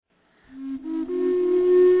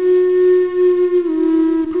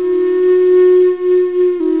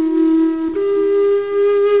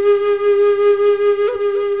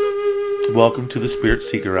welcome to the Spirit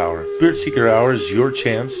Seeker Hour. Spirit Seeker Hour is your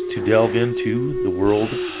chance to delve into the world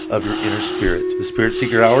of your inner spirit. The Spirit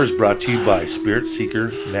Seeker Hour is brought to you by Spirit Seeker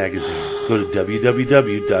Magazine. Go to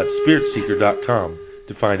www.spiritseeker.com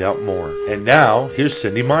to find out more. And now, here's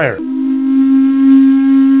Cindy Meyer.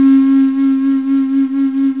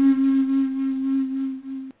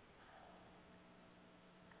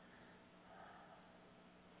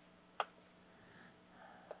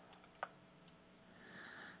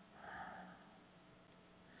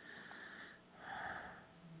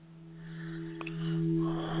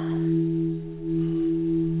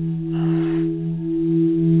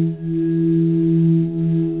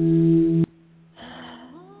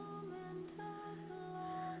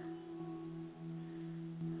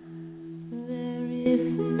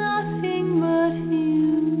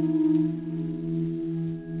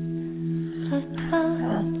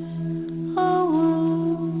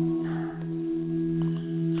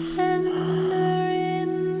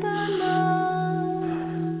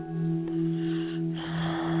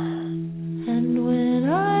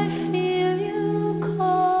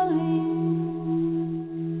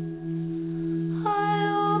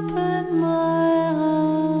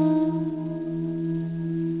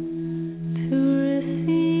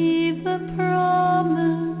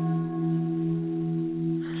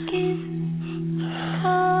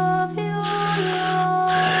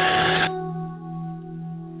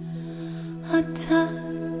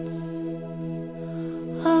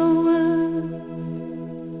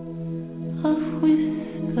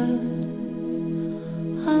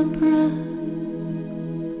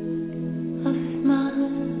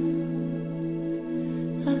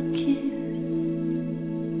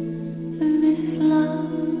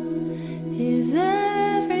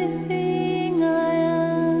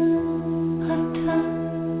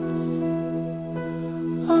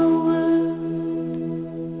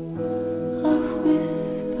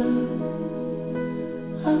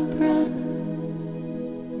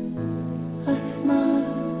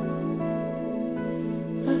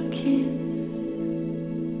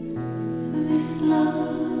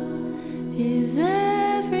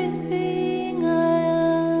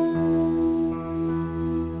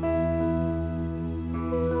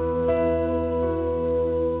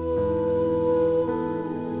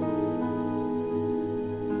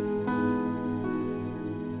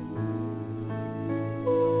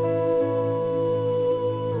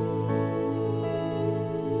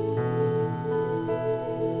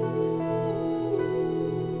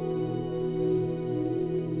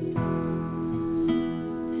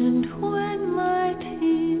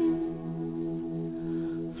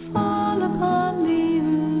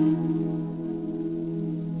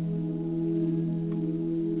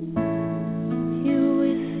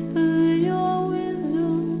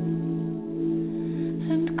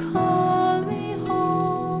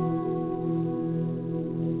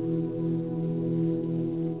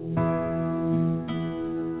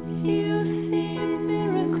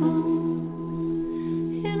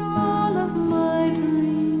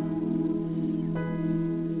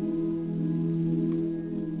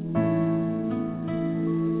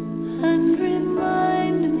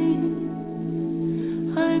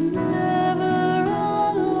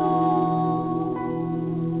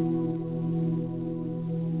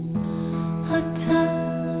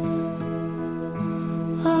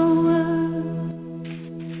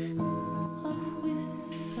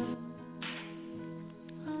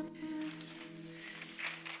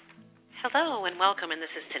 Hello and welcome, and this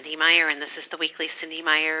is Cindy Meyer, and this is the weekly Cindy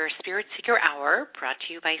Meyer Spirit Seeker Hour, brought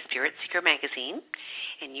to you by Spirit Seeker Magazine.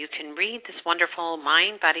 And you can read this wonderful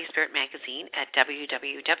Mind, Body, Spirit magazine at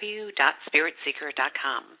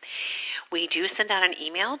www.spiritseeker.com. We do send out an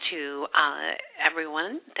email to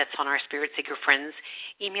everyone that's on our Spirit Seeker Friends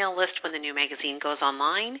email list when the new magazine goes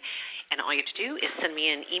online. And all you have to do is send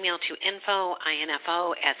me an email to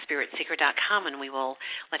info@spiritseeker.com, and we will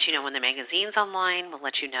let you know when the magazine's online. We'll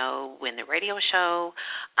let you know when the radio show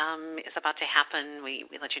is about to happen. We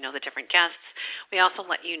let you know the different guests. We also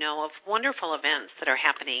let you know of wonderful events that are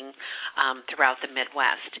happening throughout the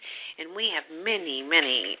Midwest. And we have many,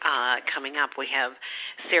 many coming up. We have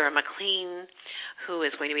Sarah McLean, who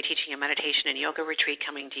is going to be teaching a meditation and yoga retreat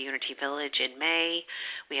coming to Unity Village in May.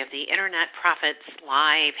 We have the Internet Prophets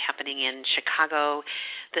Live happening in Chicago.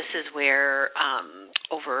 This is where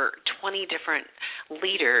over 20 different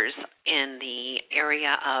leaders in the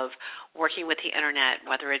area of working with the Internet,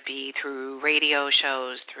 whether it be through radio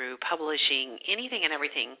shows, through publishing, anything and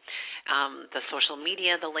everything, the social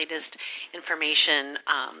media, the latest information.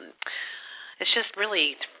 It's just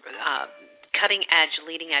really Cutting Edge,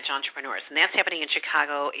 Leading Edge Entrepreneurs. And that's happening in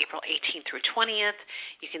Chicago, April 18th through 20th.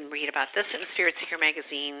 You can read about this in Spirit Seeker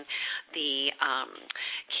magazine. The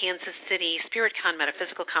Kansas City SpiritCon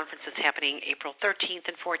Metaphysical Conference is happening April 13th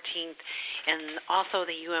and 14th. And also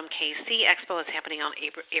the UMKC Expo is happening on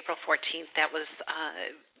April 14th. That was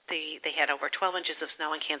they had over 12 inches of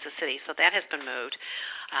snow in Kansas City, so that has been moved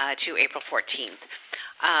to April 14th.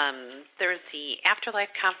 There's the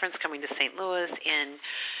Afterlife Conference coming to St. Louis in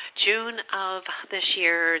June of this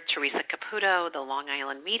year. Teresa Caputo, the Long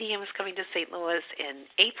Island Medium, is coming to St. Louis in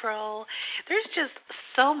April. There's just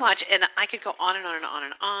so much, and I could go on and on and on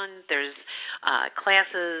and on. There's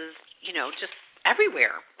classes, just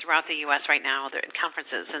everywhere throughout the U.S. right now. They're in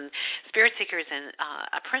conferences, and Spirit Seeker is in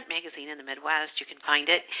a print magazine in the Midwest. You can find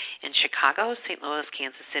it in Chicago, St. Louis,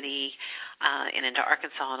 Kansas City, and into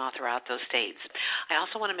Arkansas and all throughout those states. I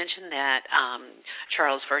also want to mention that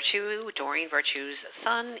Charles Virtue, Doreen Virtue's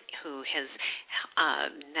son, who is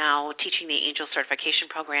now teaching the Angel Certification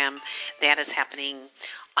Program, that is happening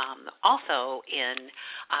also in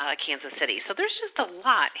Kansas City. So there's just a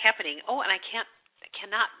lot happening. Oh, and I cannot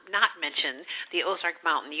not mention the Ozark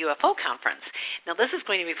Mountain UFO Conference. Now, this is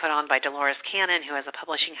going to be put on by Dolores Cannon, who has a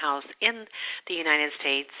publishing house in the United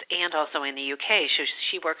States and also in the UK.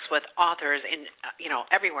 She works with authors in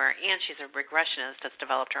everywhere, and she's a regressionist that's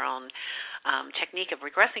developed her own technique of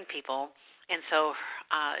regressing people. And so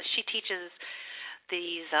she teaches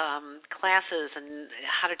these classes and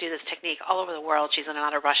how to do this technique all over the world. She's in and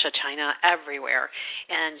out of Russia, China, everywhere.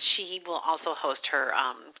 And she will also host her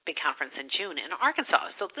big conference in June in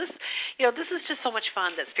Arkansas. So this is just so much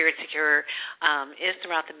fun that Spirit Seeker is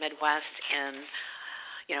throughout the Midwest. And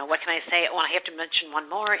what can I say? Well, I have to mention one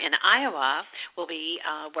more. In Iowa, we'll be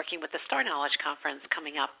working with the Star Knowledge Conference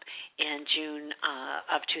coming up in June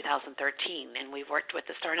of 2013. And we've worked with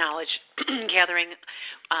the Star Knowledge Gathering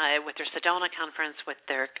with their Sedona Conference, with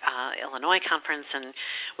their Illinois Conference, and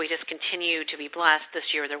we just continue to be blessed. This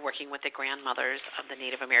year they're working with the grandmothers of the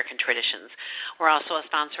Native American traditions. We're also a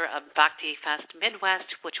sponsor of Bhakti Fest Midwest,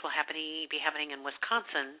 which will be happening in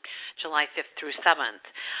Wisconsin, July 5th through 7th.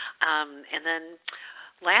 And then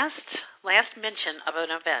Last mention of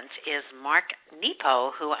an event is Mark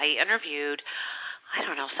Nepo, who I interviewed,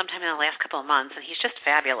 sometime in the last couple of months, and he's just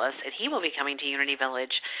fabulous. And he will be coming to Unity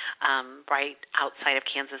Village right outside of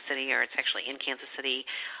Kansas City, or it's actually in Kansas City,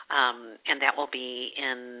 and that will be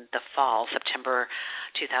in the fall, September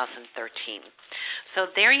 2013. So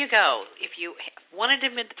there you go. If you wanted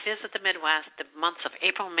to visit the Midwest, the months of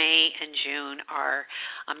April, May, and June are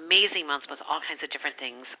amazing months with all kinds of different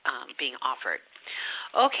things being offered.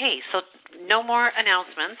 Okay, so no more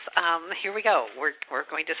announcements. Here we go. We're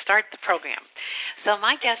going to start the program. So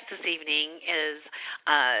my guest this evening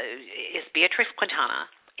is Beatrex Quntanna,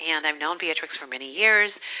 and I've known Beatrex for many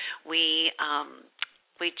years. We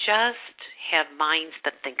just have minds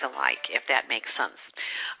that think alike, if that makes sense.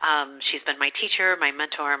 She's been my teacher, my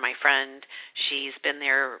mentor, my friend. She's been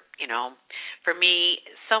there, for me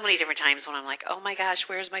so many different times when I'm like, oh my gosh,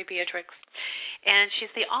 where's my Beatrex? And she's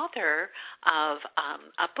the author of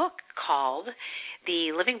a book called The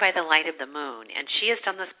Living by the Light of the Moon. And she has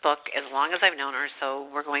done this book as long as I've known her, so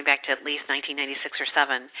we're going back to at least 1996 or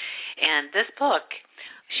 7. And this book,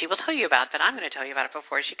 she will tell you about, but I'm going to tell you about it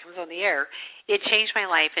before she comes on the air. It changed my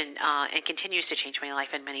life and continues to change my life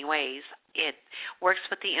in many ways. It works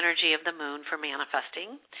with the energy of the moon for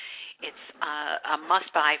manifesting. It's a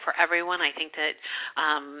must-buy for everyone. I think that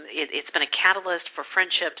it's been a catalyst for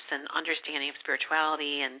friendships and understanding of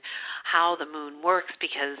spirituality and how the moon works,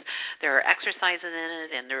 because there are exercises in it,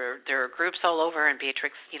 and there are groups all over, and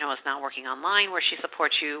Beatrex, is now working online where she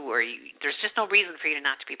supports you, there's just no reason for you to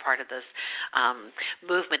not to be part of this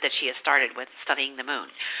movement that she has started with studying the moon.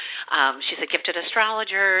 She's a gifted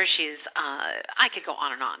astrologer. I could go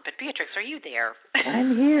on and on, but Beatrex, are you there?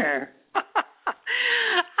 I'm here.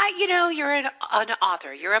 You're an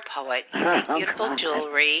author. You're a poet. You make beautiful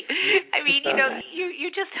jewelry. I mean, you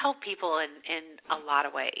just help people in a lot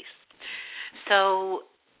of ways. So,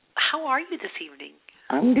 how are you this evening?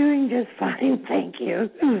 I'm doing just fine, thank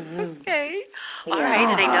you. Okay. All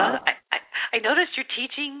right. And I noticed you're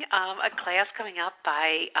teaching a class coming up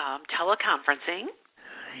by teleconferencing.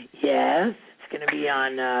 Yes, it's going to be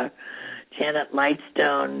on Janet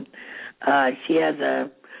Lightstone. She has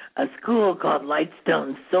a school called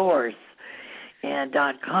Lightstone Source and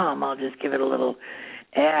 .com. I'll just give it a little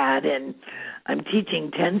ad, and I'm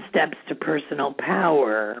teaching 10 steps to personal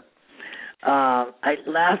power.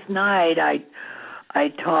 Last night I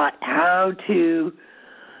taught how to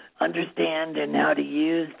understand and how to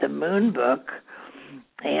use the Moon Book,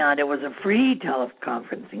 and it was a free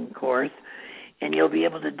teleconferencing course, and you'll be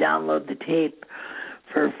able to download the tape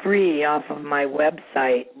for free off of my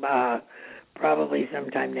website probably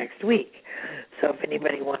sometime next week. So if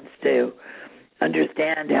anybody wants to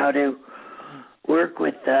understand how to work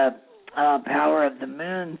with the power of the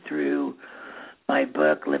moon through my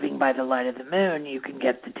book, Living by the Light of the Moon, you can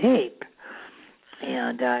get the tape.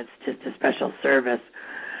 And it's just a special service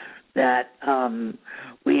that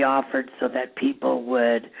we offered so that people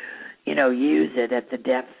would, use it at the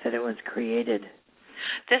depth that it was created.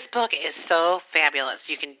 This book is so fabulous.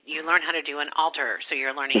 You learn how to do an altar, so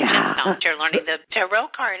you're learning gemstones. You're learning the tarot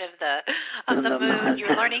card of the moon.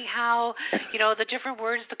 You're learning how the different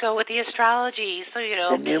words that go with the astrology. So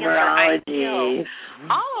the numerology,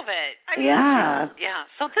 all of it. Yeah.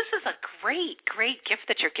 So this is a great gift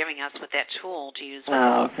that you're giving us with that tool to use.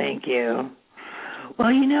 Oh, thank you. Well,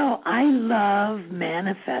 I love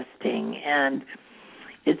manifesting, and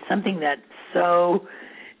it's something that's so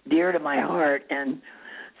dear to my heart and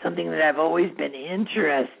something that I've always been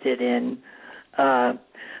interested in.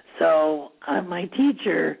 So my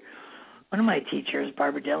teacher, one of my teachers,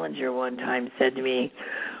 Barbara Dillinger, one time said to me,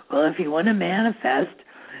 well, if you want to manifest,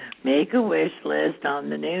 make a wish list on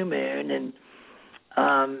the new moon and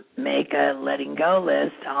make a letting go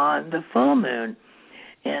list on the full moon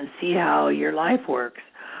and see how your life works.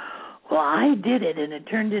 Well, I did it, and it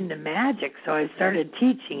turned into magic, so I started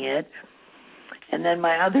teaching it. And then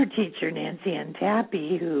my other teacher, Nancy Ann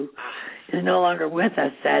Tappy, who is no longer with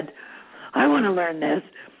us, said, I want to learn this.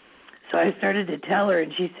 So I started to tell her,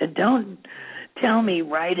 and she said, don't tell me,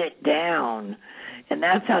 write it down. And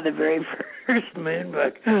that's how the very first moon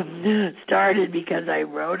book started, because I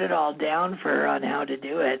wrote it all down for her on how to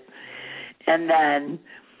do it. And then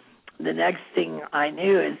the next thing I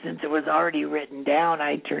knew is, since it was already written down,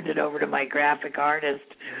 I turned it over to my graphic artist,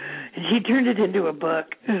 and she turned it into a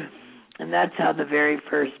book. And that's how the very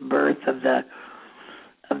first birth of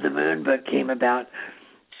the moon book came about.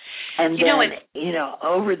 And then,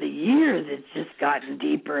 over the years, it's just gotten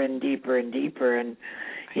deeper and deeper and deeper. And,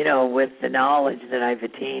 with the knowledge that I've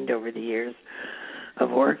attained over the years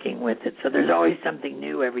of working with it. So there's always something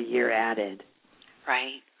new every year added.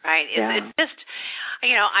 Right. Yeah. It's just,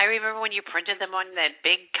 I remember when you printed them on that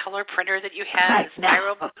big color printer that you had. I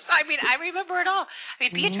remember it all.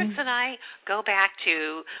 Beatrex and I go back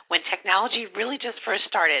to when technology really just first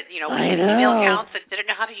started. We had email accounts and didn't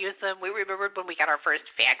know how to use them. We remembered when we got our first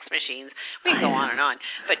fax machines. We can go on and on.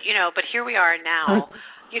 But here we are now,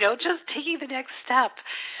 just taking the next step.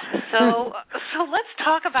 So let's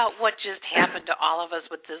talk about what just happened to all of us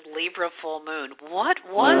with this Libra full moon. What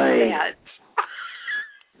was that?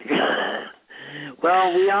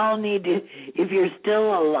 Well, we all need to, if you're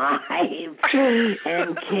still alive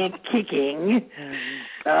and kicking,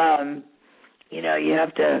 you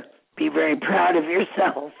have to be very proud of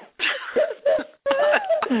yourself.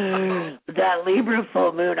 That Libra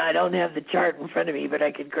full moon, I don't have the chart in front of me, but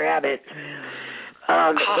I could grab it.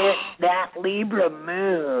 That Libra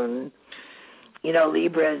moon,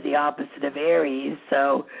 Libra is the opposite of Aries,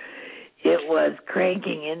 so it was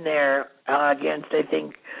cranking in there against, I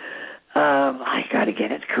think, I got to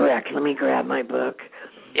get it correct. Let me grab my book.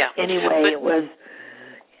 Yeah. Anyway, it was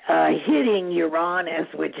hitting Uranus,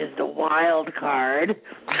 which is the wild card,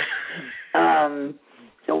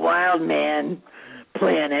 the wild man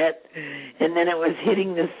planet, and then it was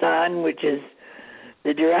hitting the sun, which is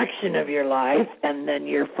the direction of your life, and then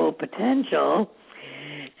your full potential,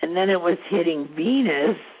 and then it was hitting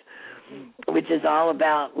Venus, which is all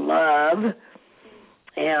about love,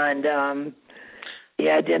 and the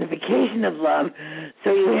identification of love. So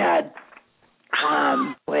you had,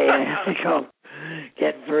 wait, I have to go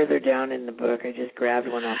get further down in the book. I just grabbed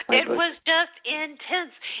one off my book. It was just intense.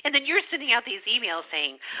 And then you're sending out these emails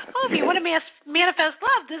saying, if you want to manifest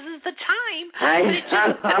love, this is the time.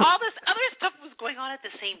 All this other stuff was going on at the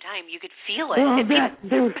same time. You could feel it. Well,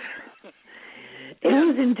 it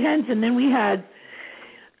was intense. And then we had,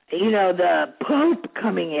 the Pope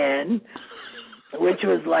coming in, which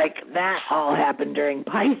was like, that all happened during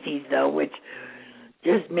Pisces, though, which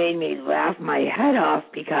just made me laugh my head off,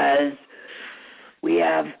 because we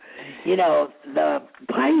have, the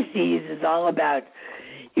Pisces is all about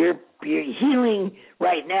your healing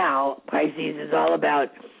right now. Pisces is all about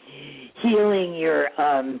healing your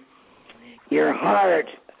heart,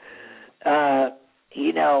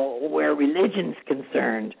 where religion's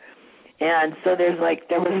concerned. And so there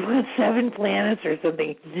was 7 planets or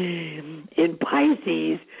something in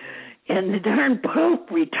Pisces, and the darn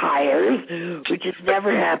Pope retires, which has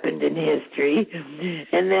never happened in history.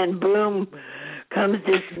 And then, boom, comes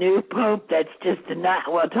this new Pope that's just a nut.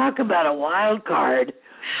 Well, talk about a wild card.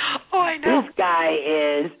 Oh, I know. This guy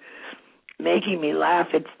is making me laugh.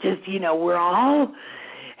 It's just, we're all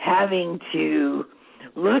having to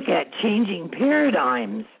look at changing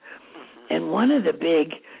paradigms. And one of the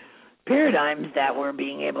big paradigms that we're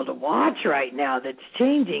being able to watch right now that's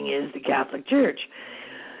changing is the Catholic Church.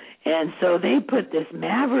 And so they put this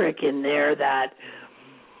maverick in there that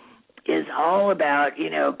is all about,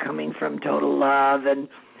 coming from total love and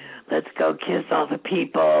let's go kiss all the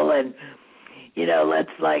people and, let's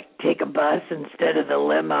take a bus instead of the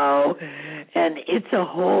limo. And it's a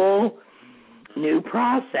whole new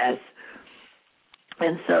process.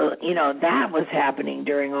 And so, that was happening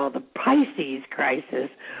during all the Pisces crisis.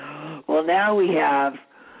 Well, now we have,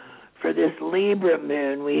 for this Libra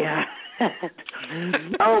moon, we have,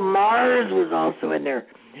 Mars was also in there.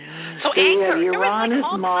 So you have Uranus,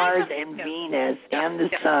 Mars, and Venus, and the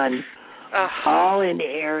Sun, all in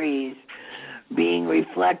Aries, being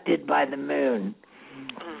reflected by the moon.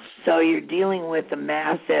 So you're dealing with a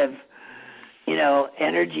massive,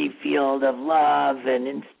 energy field of love and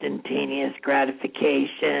instantaneous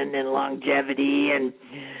gratification and longevity. And,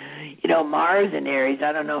 Mars in Aries,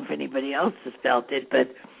 I don't know if anybody else has felt it,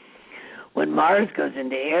 but when Mars goes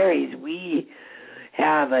into Aries, we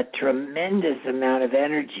have a tremendous amount of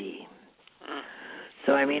energy.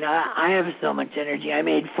 So, I have so much energy. I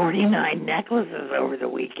made 49 necklaces over the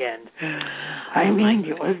weekend.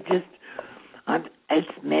 It was just, it's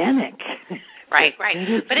manic. Right.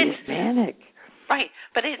 But it's manic. Right,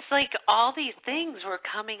 but it's like all these things were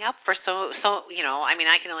coming up for so I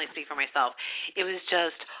can only speak for myself. It was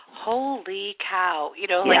just, holy cow, it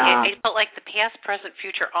felt like the past, present,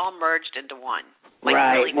 future all merged into one.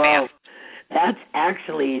 Right, really well, fast. That's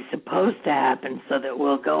actually supposed to happen so that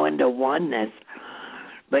we'll go into oneness.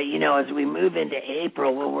 But, as we move into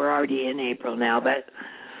April, well, we're already in April now, but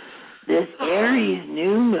this Aries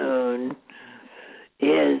new moon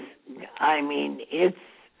is, it's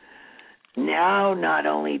now not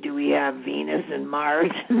only do we have Venus and Mars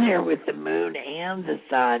in there with the moon and the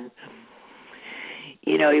sun,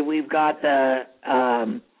 we've got the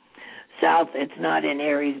south, it's not in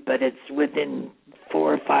Aries, but it's within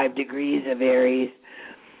 4 or 5 degrees of Aries.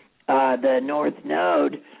 The north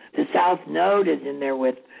node, the south node is in there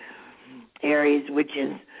with Aries, which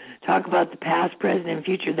is, talk about the past, present, and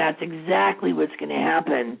future. That's exactly what's going to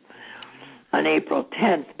happen on April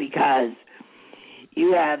 10th, because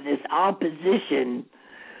you have this opposition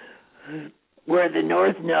where the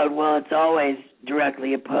north node, well, it's always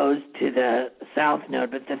directly opposed to the south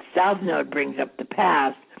node, but the south node brings up the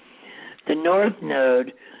past. The north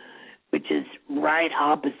node, which is right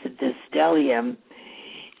opposite the stellium,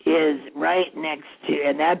 is right next to,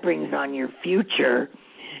 and that brings on your future.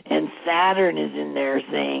 And Saturn is in there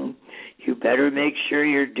saying, you better make sure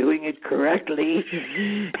you're doing it correctly.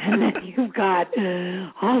 And then you've got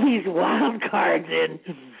all these wild cards in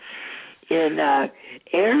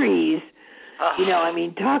Aries.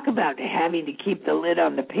 Talk about having to keep the lid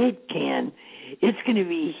on the paint can. It's going to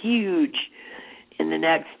be huge in the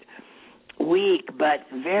next week, but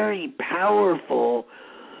very powerful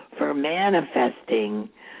for manifesting,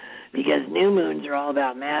 because new moons are all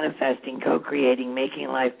about manifesting, co-creating, making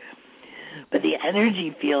life. But the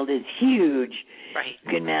energy field is huge. Right.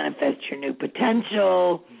 You can manifest your new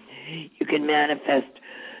potential. You can manifest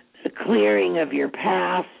the clearing of your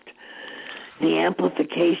past, the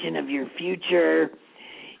amplification of your future.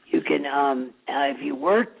 You can, if you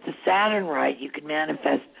work the Saturn right, you can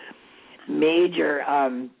manifest major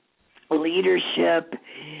leadership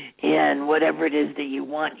in whatever it is that you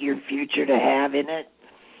want your future to have in it.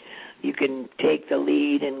 You can take the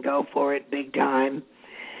lead and go for it big time.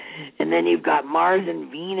 And then you've got Mars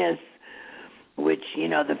and Venus, which,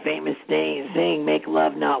 the famous saying, make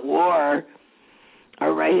love, not war,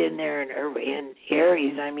 are right in there in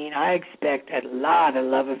Aries. I expect a lot of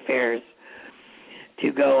love affairs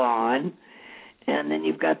to go on. And then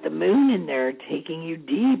you've got the moon in there taking you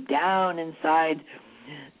deep down inside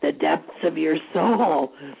the depths of your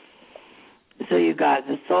soul. So you've got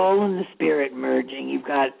the soul and the spirit merging. You've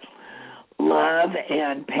got love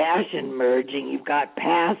and passion merging. You've got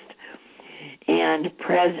past and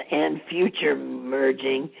present and future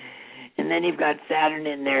merging. And then you've got Saturn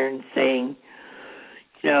in there and saying,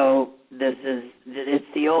 it's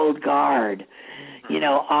the old guard,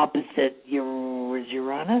 opposite was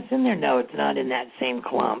Uranus in there? No, it's not in that same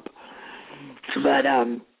clump. But,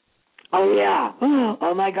 oh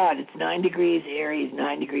my God, it's 9 degrees Aries,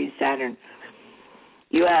 9 degrees Saturn.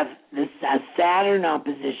 You have this Saturn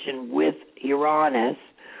opposition with Uranus,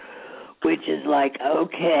 which is like,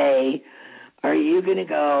 okay, are you going to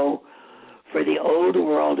go for the old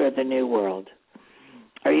world or the new world?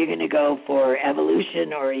 Are you going to go for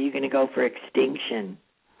evolution or are you going to go for extinction?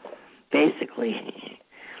 basically.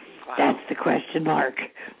 Wow. That's the question mark.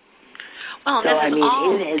 Well, so, it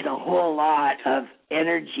is a whole lot of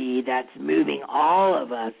energy that's moving all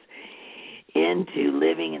of us into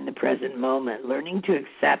living in the present moment, learning to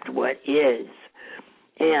accept what is,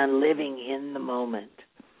 and living in the moment.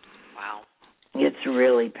 Wow. It's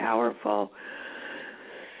really powerful.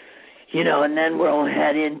 And then we'll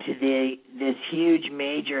head into this huge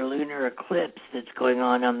major lunar eclipse that's going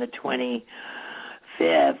on the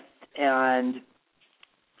 25th, and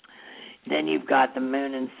then you've got the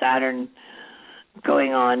Moon and Saturn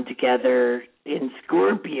going on together in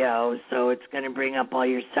Scorpio, so it's going to bring up all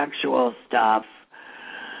your sexual stuff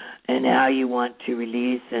and how you want to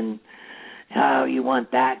release and how you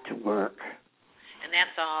want that to work. And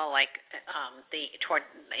that's all toward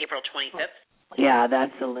April 25th? Yeah,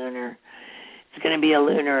 that's a lunar. It's going to be a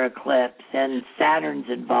lunar eclipse, and Saturn's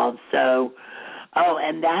involved. So,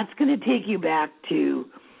 and that's going to take you back to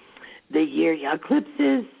the year.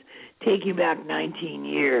 Eclipses take you back 19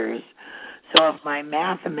 years. So if my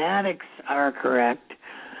mathematics are correct,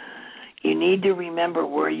 you need to remember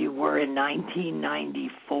where you were in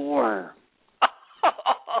 1994.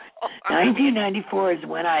 1994 is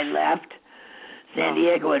when I left San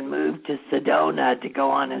Diego and moved to Sedona to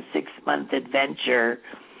go on a 6-month adventure,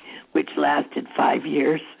 which lasted 5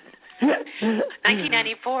 years.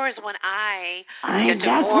 1994 is when I got divorced.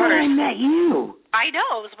 That's when I met you. I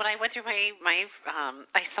know. It was when I went through my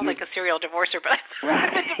I sound like a serial divorcer, but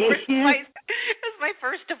right. It was my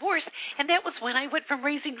first divorce. And that was when I went from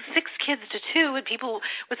raising 6 kids to 2, and people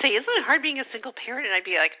would say, isn't it hard being a single parent? And I'd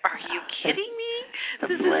be like, are you kidding me? This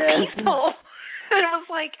is peaceful. And it was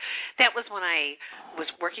like, that was when I was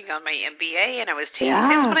working on my MBA, and I was taking,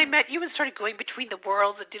 that's when I met you and started going between the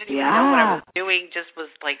worlds and didn't even know what I was doing, just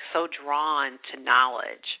was like so drawn to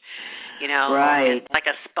knowledge, right. like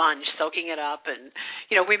a sponge, soaking it up. And,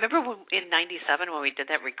 remember in 97 when we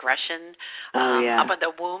did that regression up at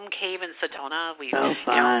the womb cave in Sedona?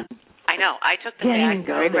 Fun. I know. I took the Can't even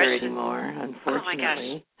go there regression. anymore, unfortunately. Oh, my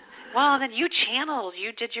gosh. Well, then you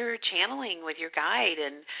did your channeling with your guide,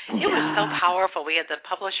 and it was so powerful. We had the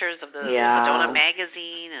publishers of the Sedona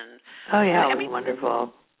magazine, and it was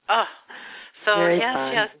wonderful. Oh, so very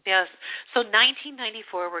yes. So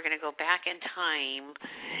 1994, we're going to go back in time,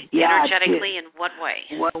 energetically. In what way?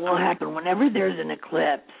 What will happen whenever there's an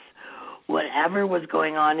eclipse? Whatever was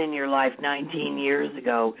going on in your life 19 years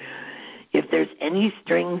ago, if there's any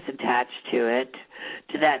strings attached to it,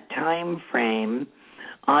 to that time frame,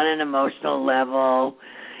 on an emotional level,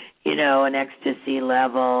 an ecstasy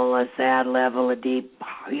level, a sad level, a deep,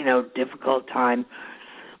 difficult time,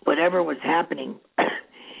 whatever was happening,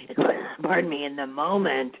 in the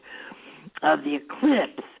moment of the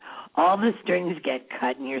eclipse, all the strings get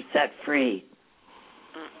cut and you're set free.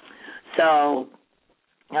 So,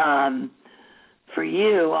 for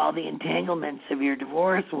you, all the entanglements of your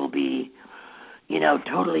divorce will be,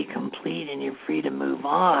 totally complete, and you're free to move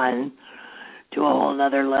on to a whole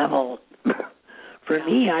other level. For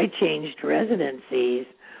me, I changed residencies,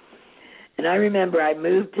 and I remember I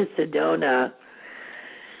moved to Sedona,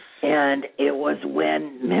 and it was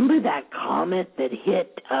remember that comet that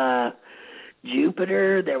hit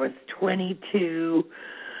Jupiter? There was 22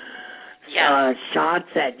 shots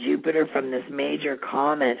at Jupiter from this major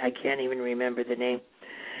comet. I can't even remember the name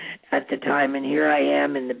at the time, and here I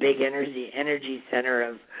am in the big energy center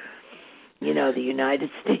of the United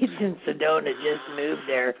States in Sedona, just moved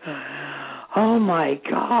there. Oh, my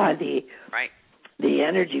God. The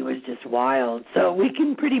energy was just wild. So we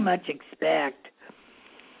can pretty much expect,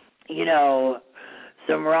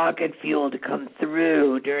 some rocket fuel to come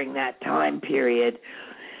through during that time period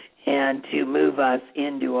and to move us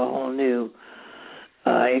into a whole new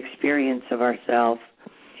experience of ourselves.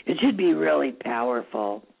 It should be really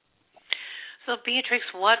powerful. So, Beatrex,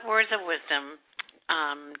 what words of wisdom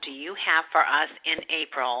do you have for us in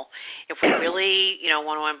April if we really,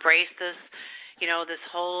 want to embrace this, this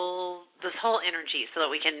whole energy so that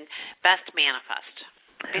we can best manifest?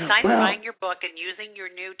 Besides buying your book and using your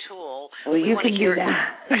new tool, you can do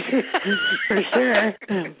that for sure.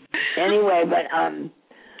 Anyway, but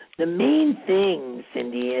the main thing,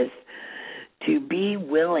 Cindy, is to be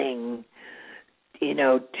willing,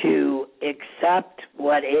 to accept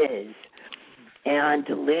what is. And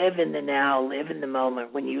to live in the now, live in the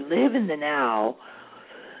moment. When you live in the now,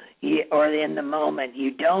 or in the moment, you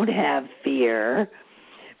don't have fear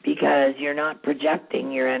because you're not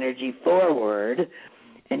projecting your energy forward,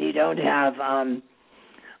 and you don't have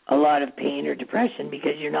a lot of pain or depression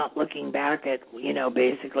because you're not looking back at,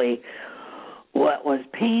 basically what was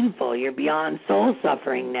painful. You're beyond soul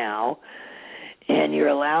suffering now, and you're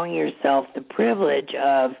allowing yourself the privilege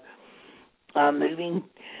of moving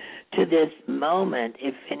to this moment.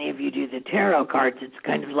 If any of you do the tarot cards, it's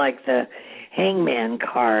kind of like the Hangman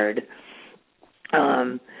card,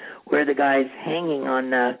 where the guy's hanging on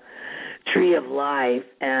the tree of life,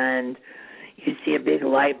 and you see a big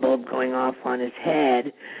light bulb going off on his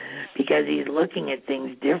head because he's looking at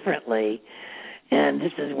things differently. And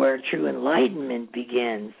this is where true enlightenment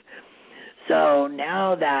begins. So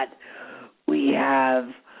now that we have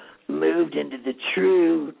moved into the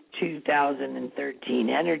true 2013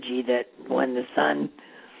 energy, that when the sun,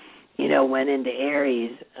 went into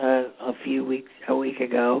Aries a week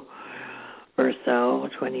ago or so,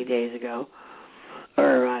 20 days ago,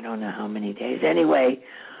 or I don't know how many days. Anyway,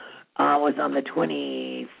 was on the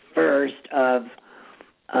 21st of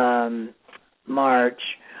March.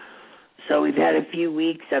 So we've had a few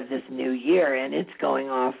weeks of this new year, and it's going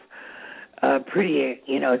off pretty,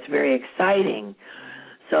 it's very exciting.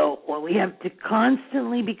 So what we have to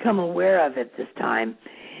constantly become aware of at this time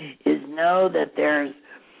is know that there's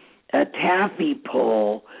a taffy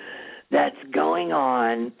pull that's going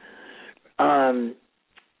on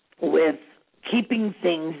with keeping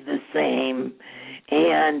things the same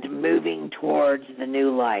and moving towards the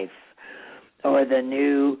new life, or the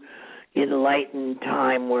new enlightened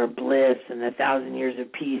time where bliss and 1,000 years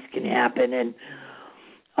of peace can happen, and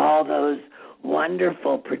all those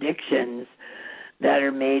wonderful predictions that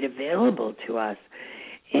are made available to us.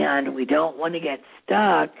 And we don't want to get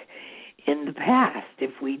stuck in the past.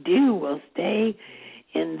 If we do, we'll stay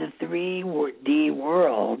in the 3D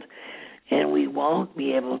world, and we won't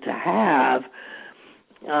be able to have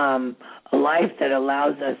a life that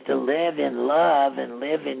allows us to live in love and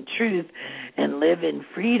live in truth and live in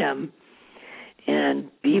freedom and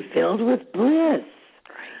be filled with bliss.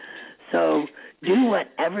 So do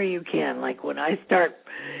whatever you can. Like when I start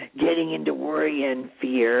getting into worry and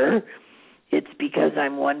fear, it's because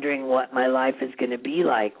I'm wondering what my life is going to be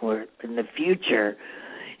like in the future.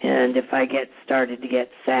 And if I get started to get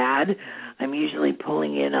sad, I'm usually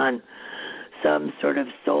pulling in on some sort of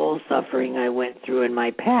soul suffering I went through in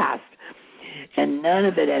my past. And none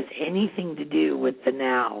of it has anything to do with the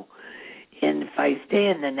now. And if I stay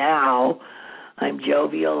in the now, I'm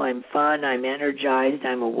jovial, I'm fun, I'm energized,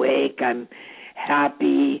 I'm awake, I'm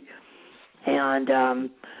happy, and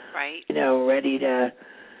ready to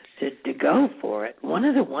go for it. One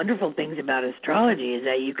of the wonderful things about astrology is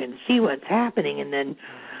that you can see what's happening and then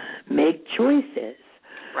make choices.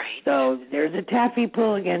 Right. So there's a taffy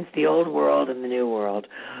pull against the old world and the new world.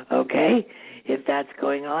 Okay? If that's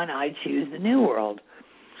going on, I choose the new world.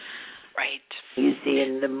 Right. You see,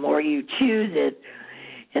 and the more you choose it,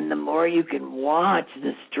 and the more you can watch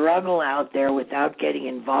the struggle out there without getting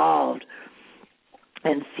involved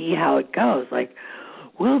and see how it goes. Like,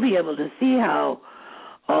 we'll be able to see how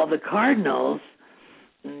all the cardinals,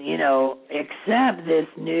 accept this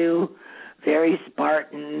new, very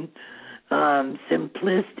Spartan,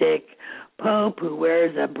 simplistic Pope who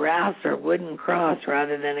wears a brass or wooden cross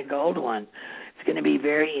rather than a gold one. It's going to be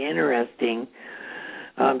very interesting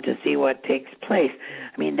to see what takes place.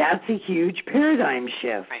 I mean, that's a huge paradigm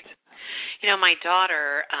shift. Right. My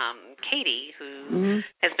daughter, Katie, who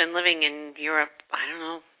has been living in Europe, I don't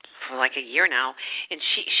know, for like a year now, and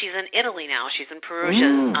she's in Italy now. She's in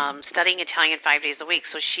Perugia, studying Italian 5 days a week.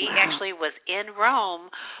 So she actually was in Rome.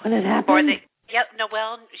 When it happened?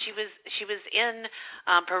 She was in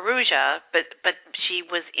Perugia, but she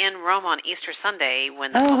was in Rome on Easter Sunday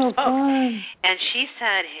when the Pope spoke. Fun. And she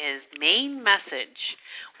said his main message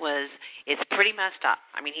was, it's pretty messed up.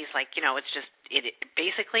 I mean, he's like, it's just,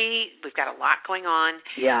 basically, we've got a lot going on,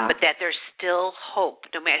 but that there's still hope.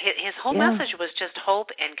 No matter, his whole message was just hope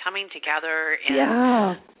and coming together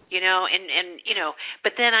and,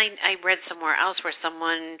 but then I read somewhere else where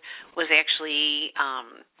someone was actually,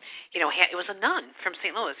 it was a nun from St.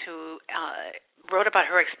 Louis who wrote about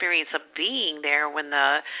her experience of being there when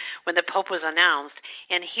the Pope was announced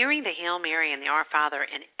and hearing the Hail Mary and the Our Father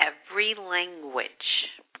in every language.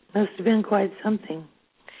 Must have been quite something.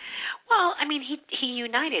 Well, I mean, he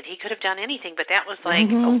united. He could have done anything, but that was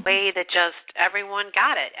like a way that just everyone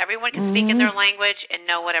got it. Everyone could speak in their language and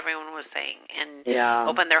know what everyone was saying and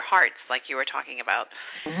open their hearts, like you were talking about.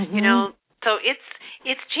 So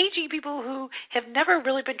it's changing people who have never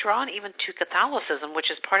really been drawn even to Catholicism,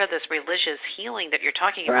 which is part of this religious healing that you're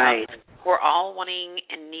talking about. We're all wanting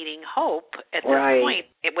and needing hope at this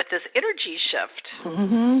point with this energy shift.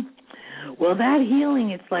 Well, that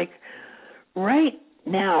healing, it's like right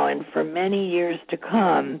now and for many years to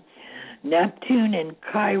come, Neptune and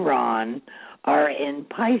Chiron are in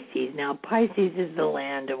Pisces. Now, Pisces is the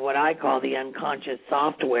land of what I call the unconscious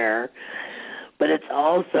software, but it's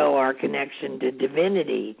also our connection to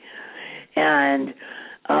divinity. And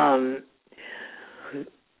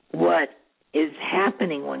what is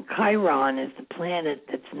happening when Chiron is the planet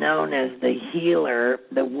that's known as the healer,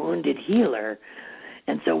 the wounded healer.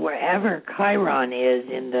 And so wherever Chiron is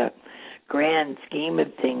in the grand scheme of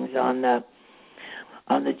things on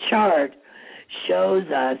the chart shows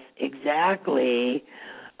us exactly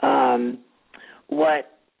what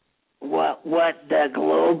the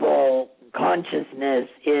global consciousness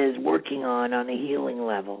is working on a healing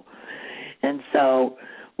level. And so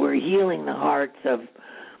we're healing the hearts of,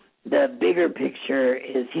 the bigger picture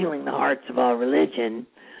is healing the hearts of all religion,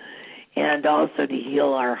 and also to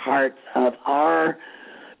heal our hearts of our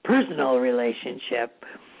personal relationship,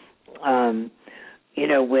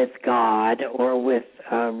 with God or with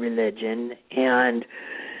religion. And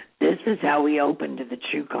this is how we open to the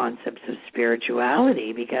true concepts of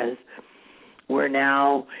spirituality, because we're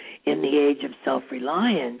now in the age of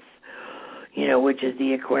self-reliance, which is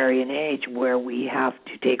the Aquarian age, where we have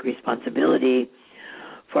to take responsibility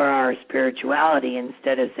for our spirituality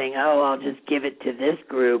instead of saying, oh, I'll just give it to this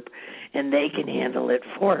group and they can handle it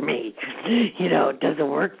for me. It doesn't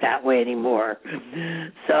work that way anymore.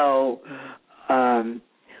 So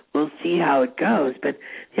we'll see how it goes. But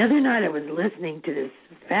the other night I was listening to this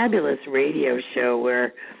fabulous radio show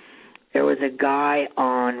where there was a guy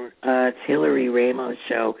on it's Hillary Ramos'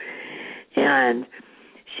 show, and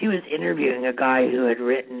she was interviewing a guy who had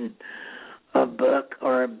written a book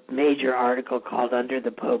or a major article called Under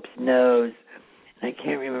the Pope's Nose. I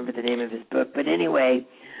can't remember the name of his book. But anyway,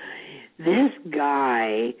 this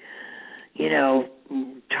guy,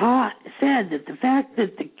 said that the fact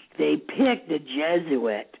that they picked a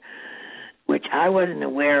Jesuit, which I wasn't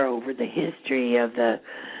aware over the history of the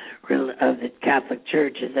Catholic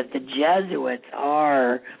Church, is that the Jesuits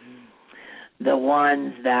are the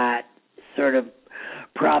ones that sort of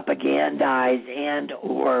propagandize and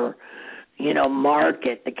or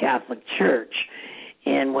market the Catholic Church.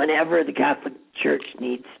 And whenever the Catholic Church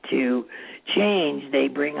needs to change, they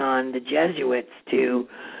bring on the Jesuits to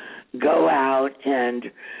go out and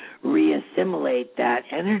reassimilate that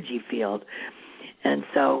energy field. And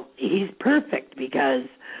so he's perfect, because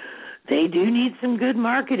they do need some good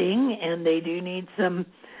marketing, and they do need some,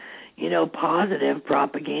 positive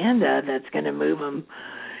propaganda that's going to move them,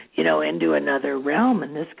 into another realm,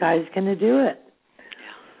 and this guy's going to do it.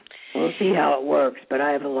 We'll see how it works, but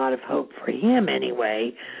I have a lot of hope for him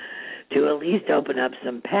anyway, to at least open up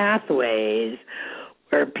some pathways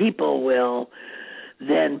where people will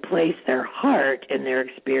then place their heart in their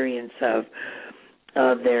experience of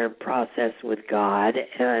their process with God.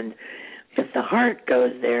 And if the heart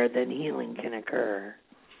goes there, then healing can occur.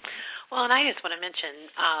 Well, and I just want to mention,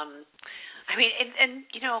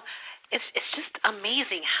 it's just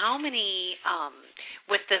amazing how many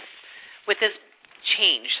with this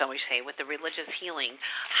change, shall we say, with the religious healing,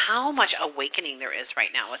 how much awakening there is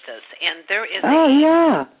right now with this. And there is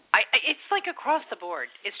it's like across the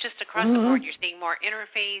board. It's just across the board. You're seeing more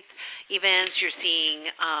interfaith events. You're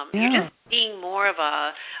seeing you're just seeing more of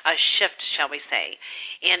a shift, shall we say.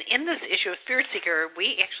 And in this issue of Spirit Seeker,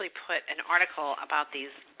 we actually put an article about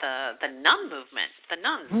the nun movement, the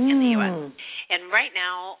nuns in the U.S. And right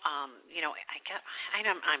now, I'm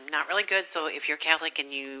not really good, so if you're Catholic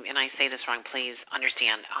and I say this wrong, please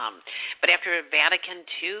understand. But after Vatican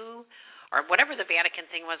II, or whatever the Vatican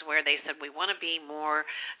thing was, where they said we want to be more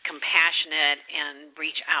compassionate and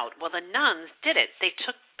reach out. Well, the nuns did it. They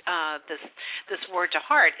took this word to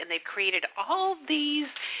heart, and they've created all these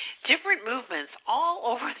different movements all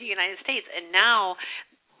over the United States. And now,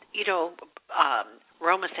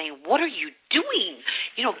 Rome is saying, "What are you doing?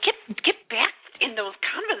 Get back in those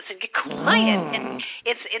convents and get quiet."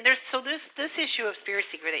 And there's this issue of Spirit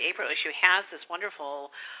Seeker, the April issue, has this wonderful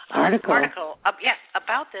article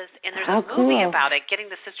about this, and there's a movie about it, getting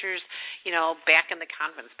the sisters, back in the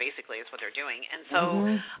convents, basically, is what they're doing. And so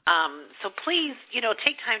so please,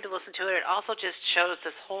 take time to listen to it. It also just shows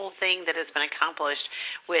this whole thing that has been accomplished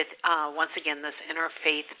with once again this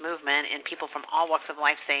interfaith movement and people from all walks of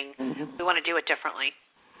life saying we want to do it differently.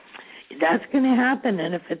 That's going to happen,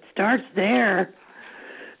 and if it starts there,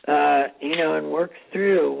 and works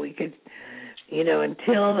through, we could,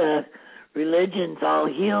 until the religions all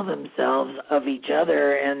heal themselves of each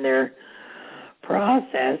other and their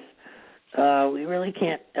process, we really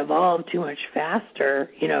can't evolve too much faster,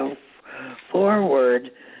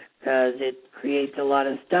 forward, because it creates a lot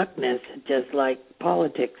of stuckness, just like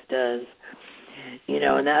politics does,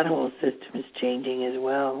 and that whole system is changing as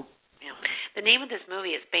well. Yeah. the name of this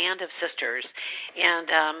movie is Band of Sisters,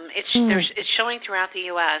 and it's showing throughout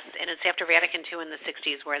the U.S. and it's after Vatican II in the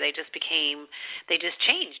 '60s where they just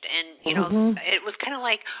changed, and you know it was kind of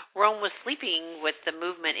like Rome was sleeping with the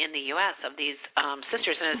movement in the U.S. of these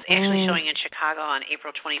sisters, and it's actually showing in Chicago on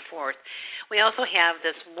April 24th. We also have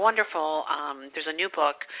this wonderful. There's a new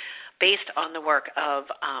book based on the work of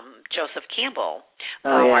Joseph Campbell.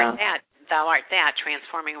 Thou Art That,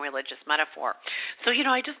 Transforming Religious Metaphor. So, you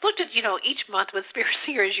know, I just looked at, you know, each month with Spirit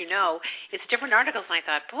Seekers, you know, it's different articles, and I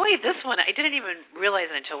thought, boy, this one, I didn't even realize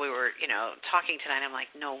it until we were, you know, talking tonight. I'm like,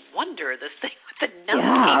 no wonder this thing with the nuns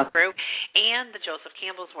came through. And the Joseph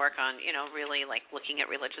Campbell's work on, you know, really, like, looking at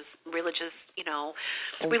religious, you know,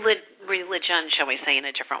 religion, shall we say, in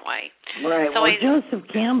a different way. Right. So Joseph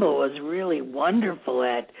Campbell was really wonderful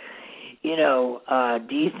at, you know,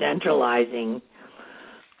 decentralizing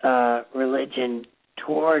religion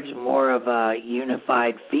towards more of a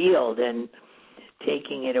unified field and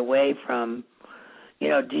taking it away from, you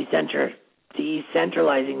know,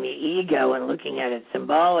 decentralizing the ego and looking at it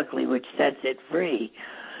symbolically, which sets it free.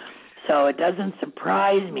 So it doesn't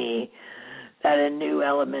surprise me that a new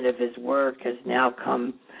element of his work has now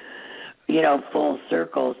come, you know, full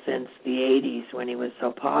circle since the 80s when he was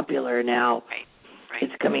so popular. Now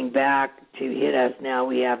it's coming back to hit us. Now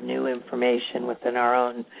we have new information within our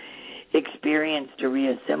own experience to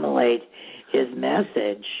reassimilate his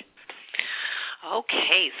message.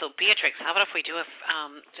 Okay, so Beatrex, how about if we do a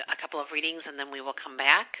couple of readings and then we will come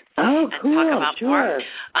back and talk about more?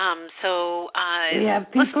 We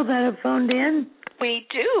have people that have phoned in? We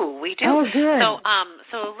do. Oh, good.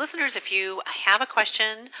 So listeners, if you have a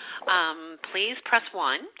question, please press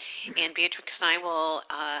 1, and Beatrex and I will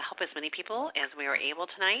help as many people as we are able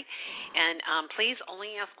tonight. And please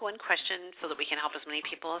only ask one question so that we can help as many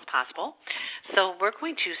people as possible. So we're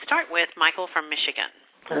going to start with Michael from Michigan.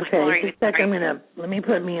 Okay, just a second. Let me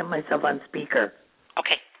put myself on speaker.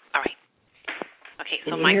 Okay, all right. Okay,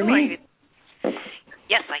 so can Michael, you hear me?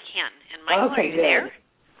 Yes, I can. And Michael, are you there?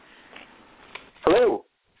 Hello.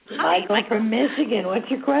 Hi, Michael from Michigan. What's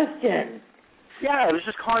your question? Yeah, I was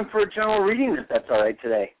just calling for a general reading, if that's all right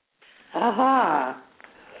today. Aha.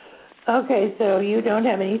 Okay, so you don't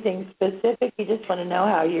have anything specific. You just want to know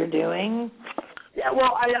how you're doing? Yeah,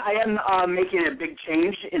 well, I am making a big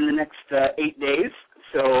change in the next 8 days,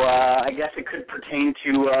 so I guess it could pertain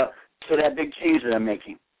to that big change that I'm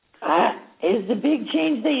making. Is the big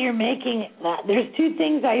change that you're making, there's two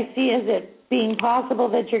things I see. Is it being possible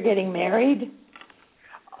that you're getting married?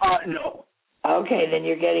 No. Okay, then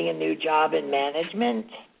you're getting a new job in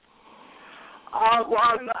management?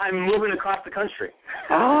 Well, I'm moving across the country.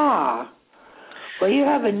 Well, you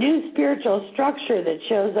have a new spiritual structure that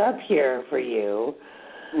shows up here for you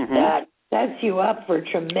that sets you up for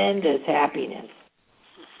tremendous happiness.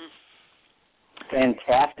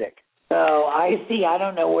 Fantastic. So I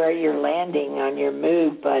don't know where you're landing on your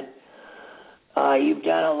move, but you've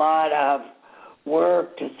done a lot of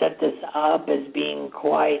work to set this up as being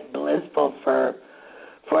quite blissful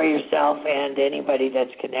for yourself and anybody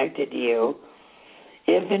that's connected to you.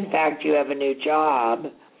 If, in fact, you have a new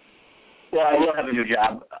job. Well, I will have a new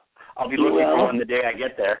job. I'll be looking for one the day I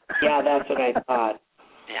get there. Yeah, that's what I thought.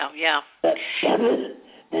 Yeah.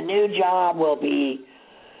 The new job will be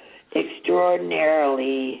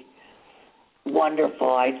extraordinarily wonderful.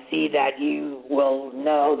 I see that you will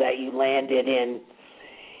know that you landed in,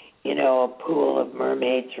 you know, a pool of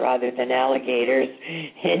mermaids rather than alligators,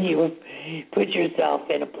 and you put yourself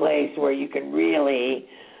in a place where you can really,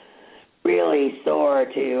 really soar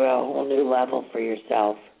to a whole new level for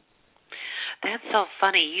yourself. That's so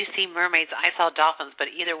funny. You see mermaids, I saw dolphins, but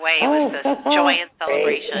either way, it was this joy and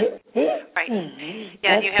celebration. Right?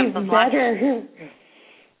 Yeah, that's you have the better.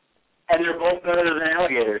 And they're both better than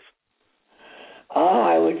alligators. Oh,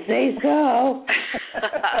 I would say so.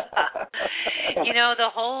 You know,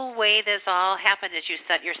 the whole way this all happened is you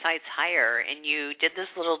set your sights higher and you did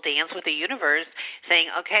this little dance with the universe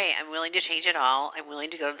saying, okay, I'm willing to change it all. I'm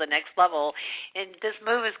willing to go to the next level. And this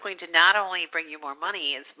move is going to not only bring you more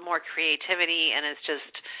money, it's more creativity, and it's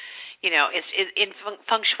just, you know, in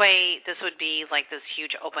feng shui, this would be like this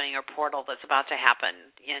huge opening or portal that's about to happen,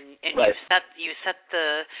 and right. you set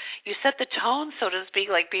the tone, so to speak,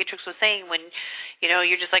 like Beatrex was saying, when, you know,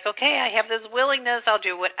 you're just like, okay, I have this willingness, I'll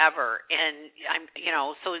do whatever, and I'm, you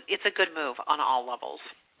know, so it's a good move on all levels.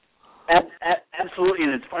 Absolutely,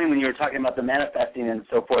 and it's funny when you were talking about the manifesting and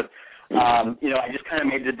so forth. You know, I just kind of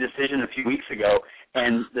made the decision a few weeks ago,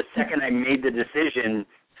 and the second I made the decision,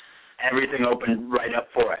 everything opened right up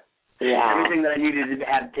for it. Yeah. Everything that I needed to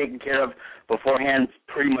have taken care of beforehand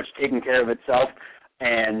pretty much taken care of itself,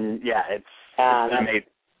 and yeah, it's been amazing.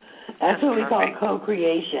 That's what we call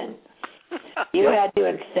co-creation. You had to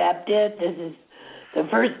accept it. This is the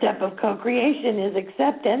first step of co-creation is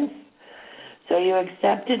acceptance. So you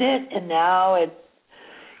accepted it, and now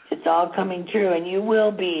it's all coming true, and you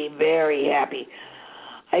will be very happy.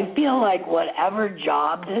 I feel like whatever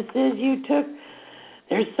job this is you took,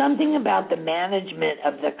 there's something about the management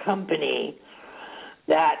of the company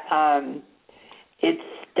that it's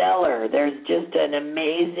stellar. There's just an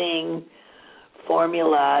amazing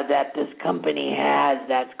formula that this company has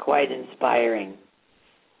that's quite inspiring.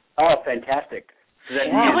 Oh, fantastic.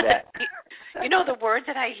 You know the word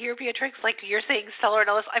that I hear, Beatrix, like you're saying stellar and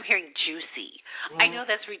all this, I'm hearing juicy. I know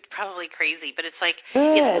that's probably crazy, but it's like,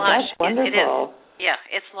 good. It's lush. That's wonderful.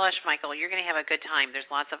 It's lush, Michael. You're going to have a good time. There's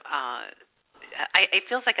lots of, it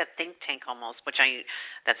feels like a think tank almost,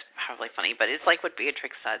 that's probably funny, but it's like what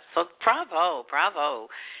Beatrix said. So bravo.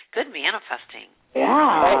 Good manifesting. Yeah.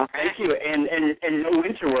 Oh, thank you. And no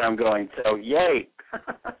winter where I'm going, so yay.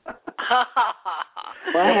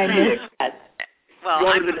 Well, I missed that. Well,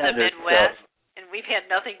 I'm from the Midwest, and we've had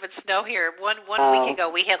nothing but snow here. One week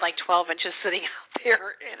ago, we had like 12 inches sitting out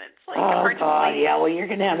there, and it's like hard to believe. Yeah, well, you're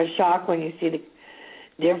going to have a shock when you see the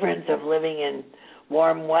difference of living in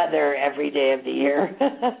warm weather every day of the year.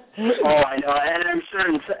 Oh, I know, and I'm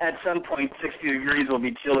sure at some point 60 degrees will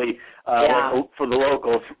be chilly for the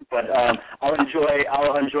locals, but I'll enjoy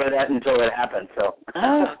that until it happens. So.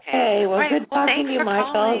 Okay, well, good talking to you,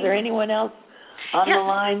 Michael. Calling. Is there anyone else on the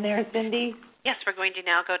line there, Cindy? Yes, we're going to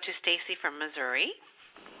now go to Stacy from Missouri.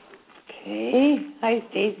 Okay. Hi,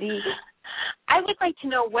 Stacy. I would like to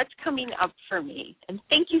know what's coming up for me, and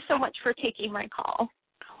thank you so much for taking my call.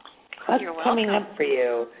 What's coming up for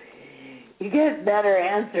you? You get better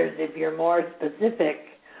answers if you're more specific.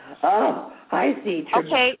 Oh, I see.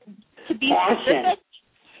 Okay, to be passion.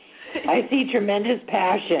 specific. I see tremendous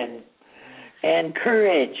passion and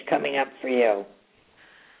courage coming up for you.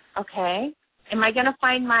 Okay. Am I going to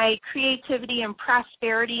find my creativity and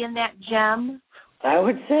prosperity in that gem? I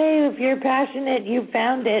would say if you're passionate, you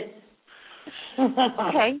found it.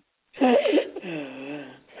 Okay.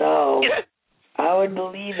 So I would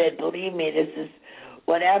believe it. Believe me, this is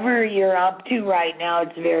whatever you're up to right now,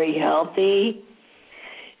 it's very healthy.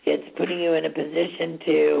 It's putting you in a position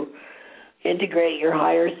to integrate your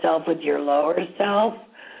higher self with your lower self.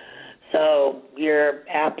 So you're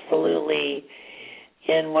absolutely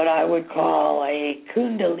in what I would call a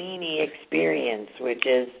Kundalini experience, which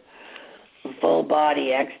is full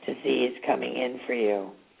body ecstasy is coming in for you.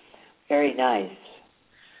 Very nice.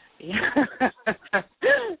 Yay.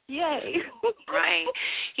 Right.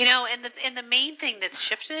 You know, and the main thing that's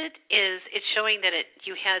shifted is it's showing that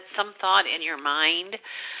you had some thought in your mind,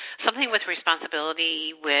 something with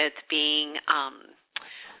responsibility, with being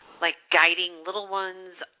like guiding little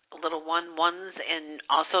ones, and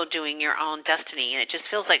also doing your own destiny. And it just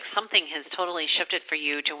feels like something has totally shifted for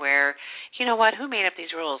you to where, you know what, who made up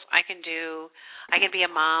these rules? I can be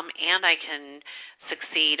a mom and I can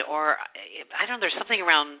succeed, or I don't know, there's something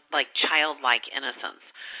around like childlike innocence.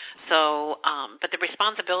 So, but the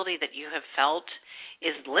responsibility that you have felt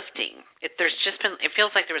is lifting. It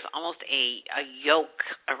feels like there was almost a yoke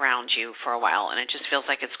around you for a while, and it just feels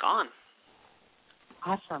like it's gone.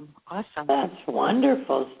 Awesome. That's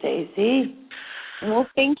wonderful, Stacy. Well,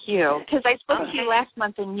 thank you. Because I spoke to you last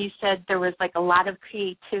month, and you said there was like a lot of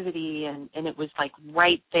creativity, and it was like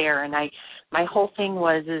right there. And my whole thing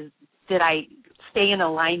was, did I stay in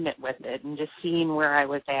alignment with it, and just seeing where I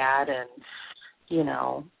was at, and you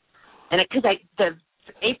know, and because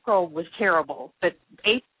April was terrible, but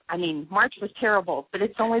March was terrible, but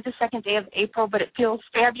it's only the second day of April, but it feels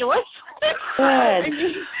fabulous. Good.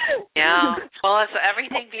 Yeah. Well, it's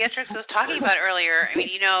everything Beatrix was talking about earlier. I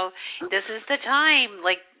mean, you know, this is the time,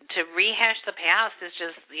 like, to rehash the past is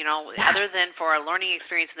just, you know, other than for a learning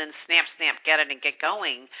experience and then snap, get it and get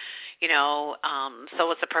going, you know,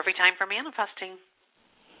 so it's a perfect time for manifesting.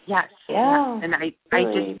 Yes. Yeah. And I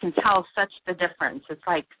just can tell such the difference. It's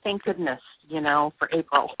like, thank goodness, you know, for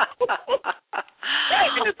April.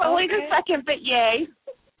 It's only the second, but yay.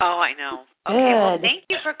 Oh, I know. Okay, well, thank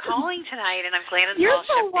you for calling tonight, and I'm glad it's You're all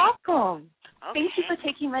shifting. You're so welcome. Okay. Thank you for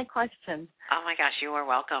taking my question. Oh, my gosh, you are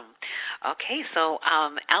welcome. Okay, so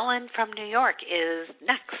Ellen from New York is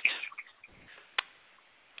next.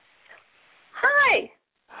 Hi.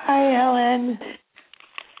 Hi, Ellen.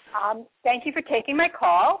 Thank you for taking my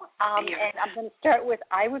call. And I'm going to start with,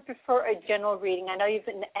 I would prefer a general reading. I know you've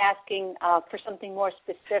been asking for something more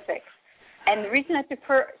specific. And the reason I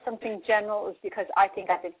prefer something general is because I think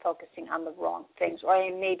I've been focusing on the wrong things, or I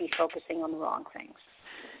may be focusing on the wrong things.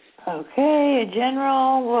 Okay, a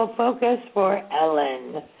general will focus for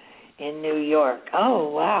Ellen in New York. Oh,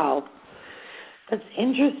 wow. That's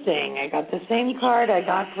interesting. I got the same card I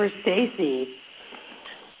got for Stacy.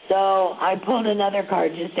 So I pulled another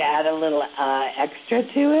card just to add a little extra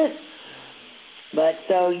to it. But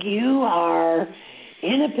so you are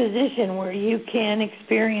in a position where you can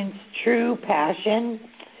experience true passion,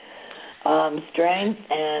 strength,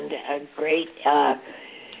 and a great,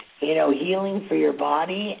 healing for your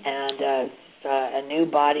body, and a new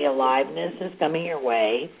body aliveness is coming your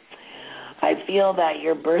way. I feel that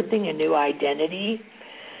you're birthing a new identity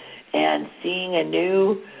and seeing a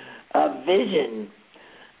new vision,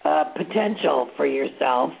 potential for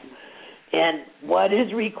yourself. And what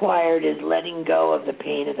is required is letting go of the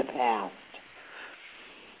pain of the past.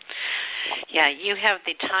 Yeah, you have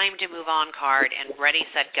the time to move on card and ready,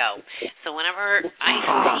 set, go. So whenever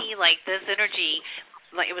I see like this energy,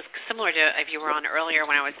 like it was similar to if you were on earlier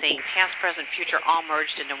when I was saying past, present, future all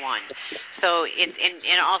merged into one. So it's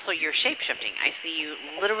and also you're shape shifting. I see you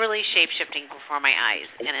literally shape shifting before my eyes,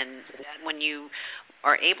 and when you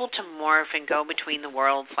are able to morph and go between the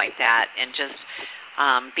worlds like that, and just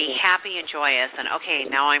be happy and joyous, and okay,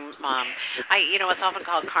 now I'm it's often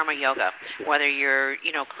called karma yoga, whether you're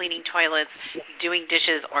cleaning toilets, doing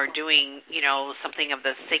dishes, or doing something of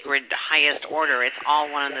the sacred highest order. It's all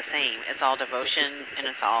one and the same. It's all devotion, and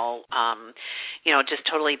it's all just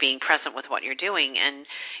totally being present with what you're doing. And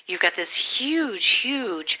you've got this huge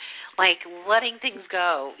like letting things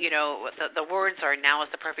go. The words are, now is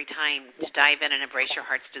the perfect time to dive in and embrace your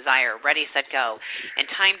heart's desire. Ready, set, go. And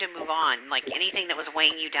time to move on. Like anything that was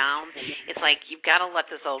weighing you down, it's like you've got to let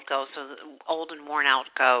this old and worn out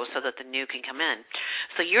go so that the new can come in.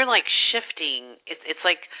 So you're like shifting. It's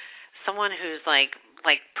like someone who's like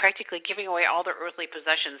practically giving away all their earthly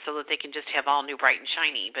possessions so that they can just have all new, bright, and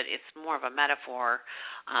shiny. But it's more of a metaphor,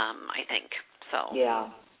 I think. So yeah.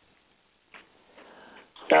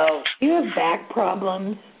 So, do you have back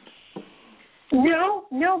problems?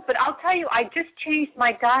 No, but I'll tell you, I just changed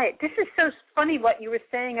my diet. This is so funny what you were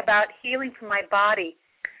saying about healing from my body.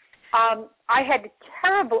 I had a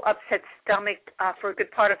terrible upset stomach for a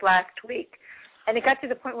good part of last week, and it got to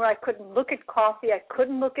the point where I couldn't look at coffee, I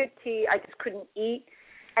couldn't look at tea, I just couldn't eat.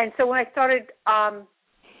 And so when I started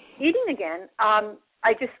eating again,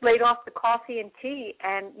 I just laid off the coffee and tea,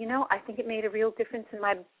 and, I think it made a real difference in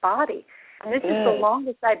my body. And this is the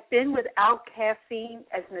longest I've been without caffeine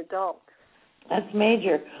as an adult. That's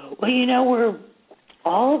major. Well,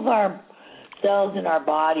 all of our cells in our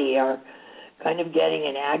body are kind of getting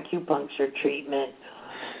an acupuncture treatment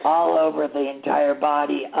all over the entire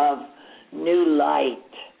body of new light.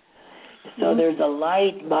 So there's a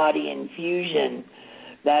light body infusion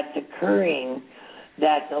that's occurring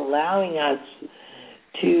that's allowing us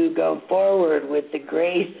to go forward with the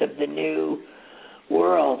grace of the new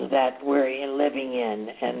world that we're living in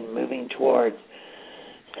and moving towards.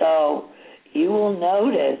 So you will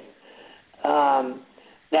notice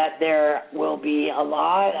that there will be a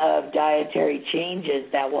lot of dietary changes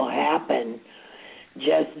that will happen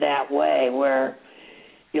just that way, where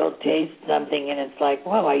you'll taste something and it's like,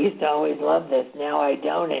 wow, I used to always love this, now I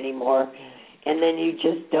don't anymore. And then you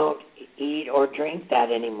just don't eat or drink that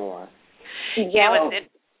anymore. Yeah,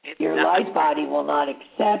 your light body will not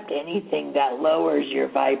accept anything that lowers your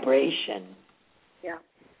vibration. Yeah.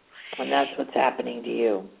 And that's what's happening to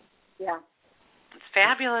you. Yeah. It's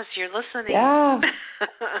fabulous. You're listening. Yeah.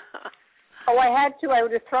 I had to. I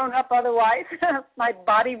would have thrown up otherwise. My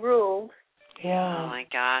body ruled. Yeah. Oh, my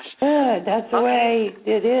gosh. Good. That's the way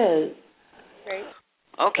it is. Great.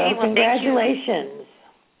 Okay. So congratulations.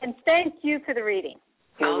 And thank you for the reading.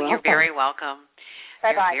 You're very welcome.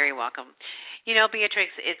 Bye-bye. You're very welcome.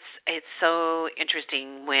 Beatrix, it's so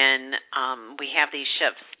interesting when we have these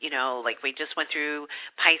shifts, like we just went through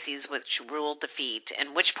Pisces, which ruled the feet.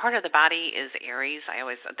 And which part of the body is Aries?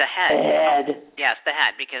 The head. The head. Yes, the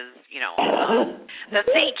head, because, the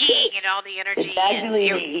thinking and all the energy. It's actually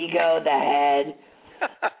the ego, the head.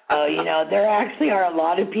 So, there actually are a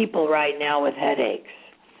lot of people right now with headaches.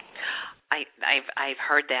 I've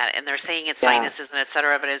heard that, and they're saying it's sinuses and et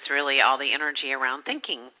cetera, but it's really all the energy around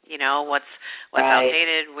thinking. What's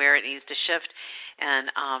outdated, where it needs to shift, and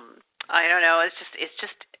I don't know. It's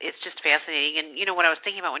just fascinating. And what I was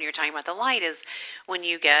thinking about when you were talking about the light is when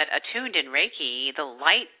you get attuned in Reiki, the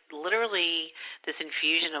light, literally, this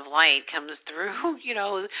infusion of light comes through,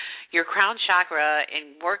 your crown chakra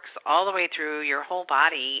and works all the way through your whole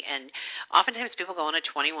body. And oftentimes people go on a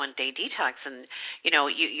 21-day detox, and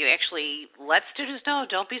you actually let students know,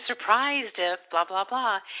 don't be surprised if blah blah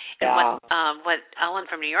blah. And what Ellen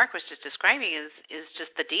from New York was just describing is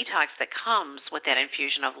just the detox that comes with that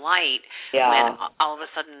infusion of light when all of a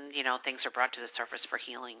sudden things are brought to the surface for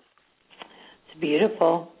healing. It's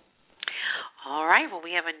beautiful. All right. Well,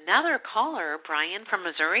 we have another caller, Brian from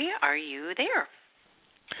Missouri. Are you there?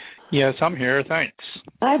 Yes, I'm here. Thanks.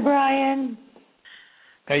 Hi, Brian.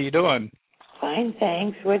 How you doing? Fine,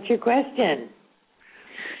 thanks. What's your question?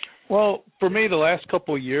 Well, for me, the last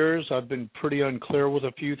couple of years, I've been pretty unclear with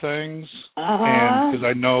a few things, Uh-huh. and because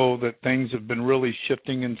I know that things have been really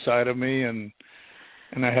shifting inside of me, and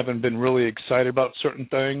I haven't been really excited about certain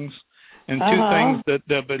things. And two things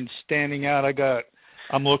that have been standing out.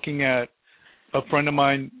 I'm looking at a friend of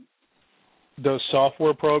mine does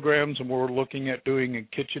software programs, and we're looking at doing a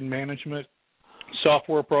kitchen management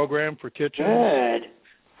software program for kitchens. Good.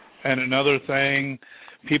 And another thing,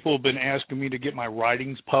 people have been asking me to get my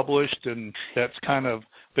writings published, and that's kind of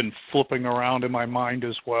been flipping around in my mind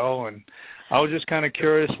as well. And I was just kind of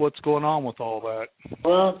curious what's going on with all that.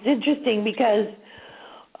 Well, it's interesting because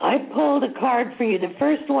I pulled a card for you. The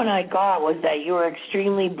first one I got was that you were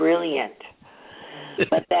extremely brilliant,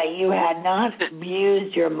 but that you had not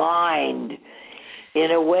used your mind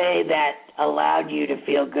in a way that allowed you to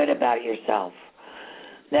feel good about yourself.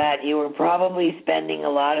 That you were probably spending a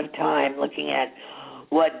lot of time looking at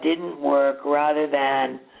what didn't work rather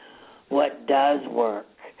than what does work.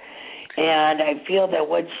 And I feel that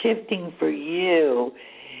what's shifting for you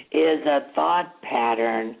is a thought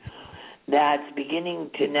pattern that's beginning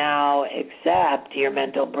to now accept your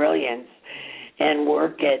mental brilliance and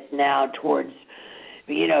work it now towards,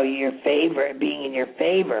 your favor, being in your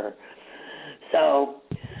favor. So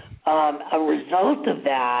a result of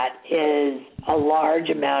that is a large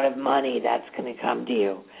amount of money that's going to come to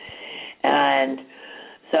you. And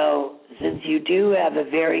so since you do have a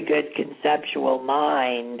very good conceptual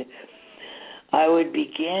mind, I would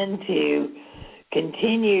begin to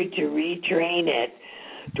continue to retrain it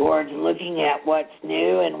towards looking at what's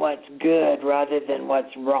new and what's good rather than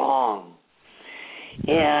what's wrong.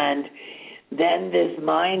 And then this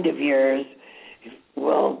mind of yours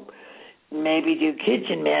will maybe do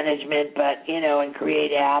kitchen management, but, and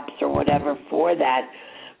create apps or whatever for that,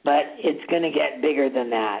 but it's going to get bigger than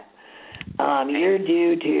that. You're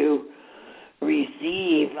due to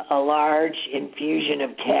receive a large infusion of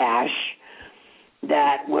cash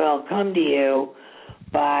that will come to you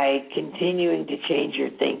by continuing to change your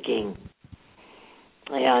thinking.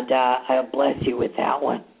 And I'll bless you with that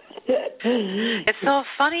one. It's so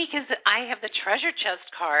funny because I have the treasure chest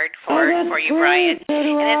card for you, great. Brian. So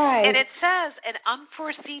do I. And it says, an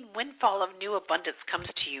unforeseen windfall of new abundance comes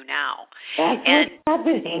to you now. That's what's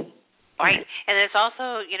happening. Right. And it's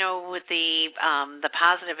also, with the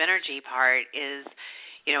positive energy part is,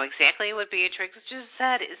 exactly what Beatrex just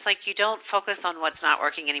said. It's like you don't focus on what's not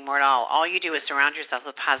working anymore at all. All you do is surround yourself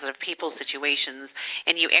with positive people, situations,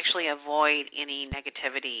 and you actually avoid any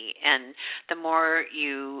negativity. And the more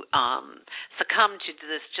you succumb to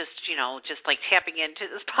this, just like tapping into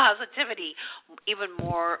this positivity, even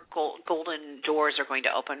more golden doors are going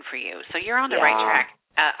to open for you. So you're on the right track.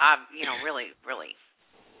 Really, really.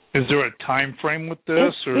 Is there a time frame with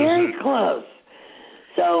this? It's very close.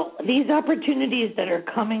 So these opportunities that are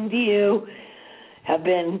coming to you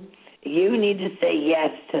you need to say yes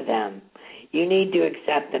to them. You need to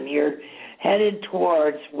accept them. You're headed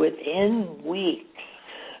towards, within weeks,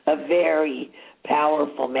 a very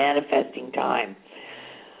powerful manifesting time.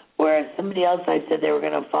 Whereas somebody else, I said they were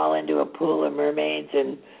going to fall into a pool of mermaids,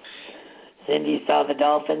 and Cindy saw the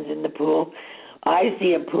dolphins in the pool. I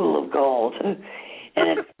see a pool of gold.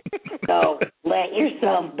 So let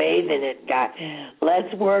yourself bathe in it, God.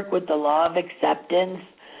 Let's work with the law of acceptance.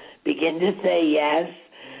 Begin to say yes.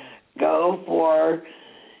 Go for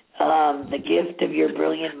the gift of your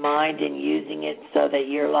brilliant mind and using it so that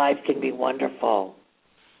your life can be wonderful.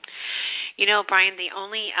 Brian, the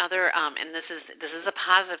only other, and this is a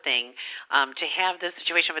positive thing, to have this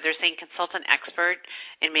situation where they're saying consult an expert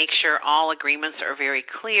and make sure all agreements are very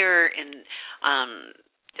clear and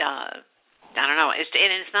I don't know.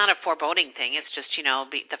 It's not a foreboding thing. It's just,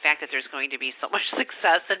 the fact that there's going to be so much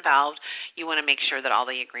success involved, you want to make sure that all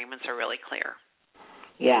the agreements are really clear.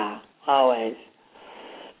 Yeah, always.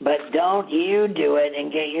 But don't you do it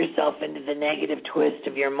and get yourself into the negative twist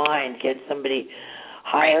of your mind. Get somebody,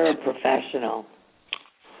 hire a professional.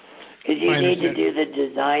 Because you need to do the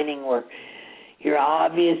designing work. You're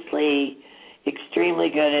obviously extremely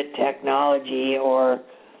good at technology or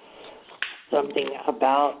something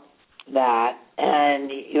about that, and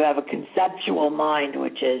you have a conceptual mind,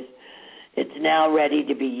 which is it's now ready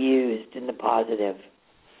to be used in the positive.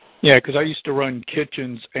 Yeah, because I used to run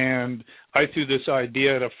kitchens, and I threw this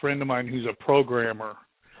idea at a friend of mine who's a programmer.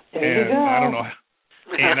 There you go.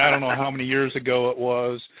 I don't know how many years ago it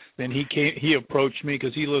was. Then he approached me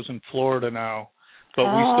because he lives in Florida now, but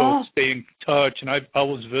we still stay in touch. And I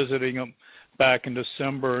was visiting him back in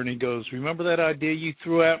December, and he goes, "Remember that idea you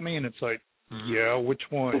threw at me?" And it's like, "Yeah, which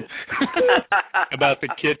one?" About the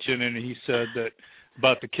kitchen, and he said that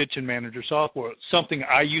about the kitchen manager software, something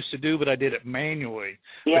I used to do, but I did it manually.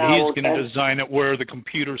 Yeah, but he's going to design it where the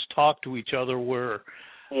computers talk to each other, where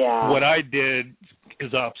what I did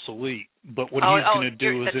is obsolete. But what he's going to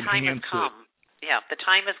do is enhance it. Yeah, the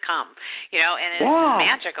time has come, and it's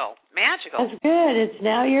magical. That's good. It's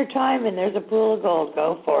now your time, and there's a pool of gold.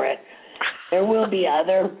 Go for it. There will be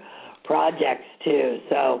other projects, too.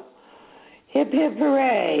 So, hip, hip,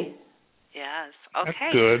 hooray. Yes. Okay.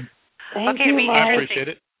 That's good. Thank you, Mike. I appreciate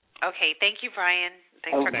it. Okay. Thank you, Brian.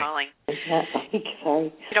 Thanks for calling.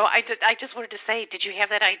 Sorry. I just wanted to say, did you have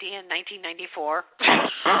that idea in 1994?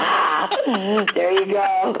 There you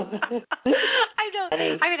go. I know.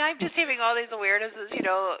 I mean, I'm just having all these awarenesses,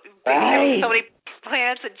 right. So many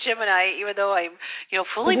planets in Gemini, even though I'm,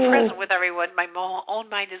 fully present with everyone, my own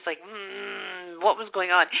mind is like, what was going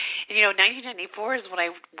on? And, 1994 is when I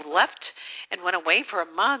left and went away for a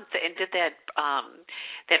month and did that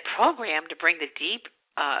program to bring the deep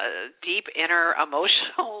inner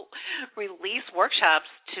emotional release workshops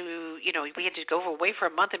to, we had to go away for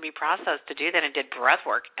a month and be processed to do that, and did breath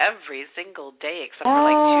work every single day except for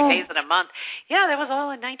like 2 days in a month. Yeah, that was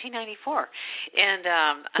all in 1994. And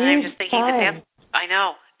I'm just thinking that's, I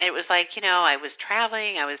know. It was like, I was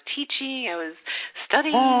traveling, I was teaching, I was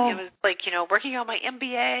studying, it was like, working on my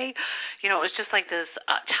MBA. It was just like this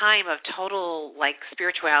time of total, like,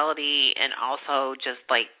 spirituality and also just,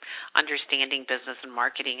 like, understanding business and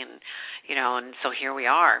marketing. And, and so here we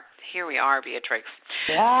are. Here we are, Beatrex.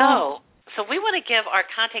 Yeah. So we want to give our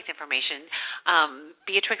contact information.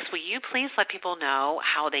 Beatrex, will you please let people know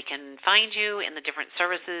how they can find you and the different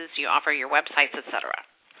services you offer, your websites, et cetera?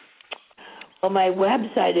 Well, my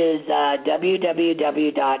website is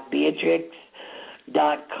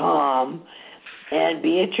www.beatrex.com, and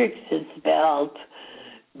Beatrex is spelled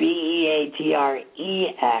Beatrex,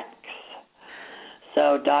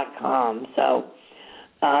 so .com. So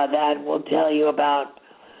that will tell you about,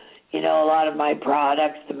 a lot of my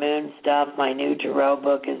products, the moon stuff. My new tarot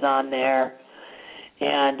book is on there.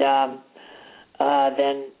 And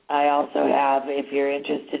then I also have, if you're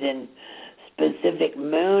interested in specific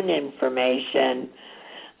moon information,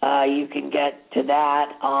 you can get to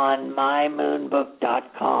that on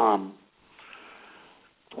mymoonbook.com.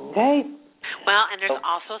 Okay? Well, and there's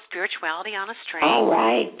also Spirituality on a String. All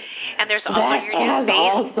right. And there's also your new has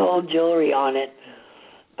all soul jewelry on it,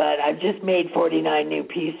 but I've just made 49 new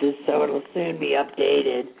pieces, so it'll soon be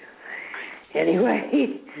updated. Anyway.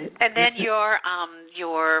 And then your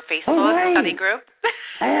Facebook study group.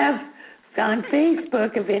 I have on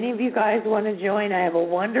Facebook, if any of you guys want to join, I have a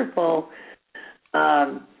wonderful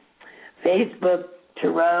Facebook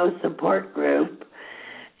Tarot support group.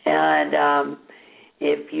 And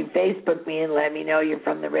if you Facebook me and let me know you're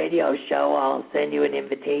from the radio show, I'll send you an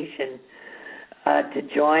invitation to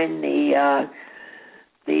join the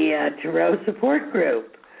Tarot support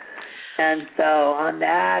group. And so on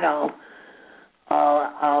that,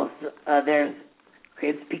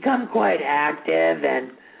 it's become quite active,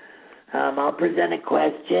 and I'll present a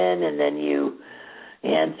question, and then you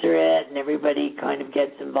answer it, and everybody kind of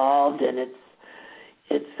gets involved, and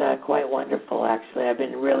it's quite wonderful, actually. I've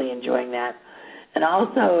been really enjoying that. And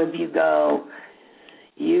also, if you go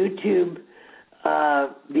YouTube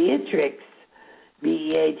Beatrex,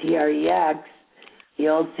 Beatrex,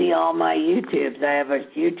 you'll see all my YouTubes. I have a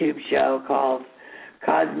YouTube show called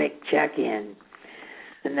Cosmic Check-In,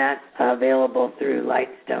 and that's available through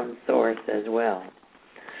Lightstone Source as well.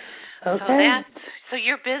 Okay. So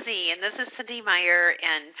you're busy, and this is Cindy Meyer,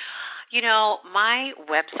 and my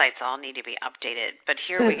websites all need to be updated, but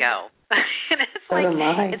here we go. And it's I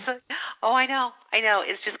know,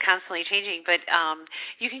 it's just constantly changing, but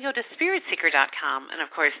you can go to spiritseeker.com, and of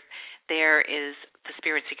course there is the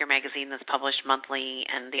Spirit Seeker magazine that's published monthly,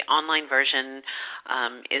 and the online version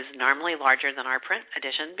is normally larger than our print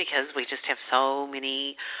edition because we just have so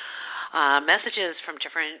many messages from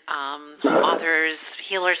different authors,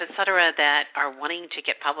 healers, etc., that are wanting to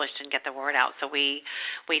get published and get the word out. So we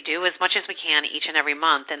do as much as we can each and every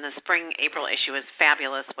month, and the spring April issue is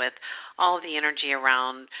fabulous with all of the energy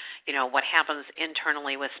around, what happens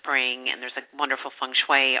internally with spring, and there's a wonderful feng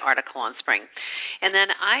shui article on spring. And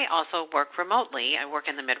then I also work remotely. I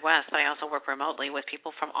work in the Midwest, but I also work remotely with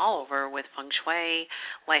people from all over with feng shui,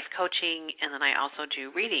 life coaching, and then I also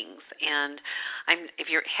do readings. And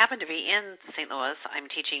if you happen to be in St. Louis,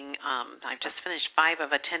 I'm teaching, I've just finished 5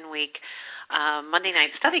 of a 10-week Monday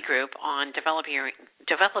night study group on developing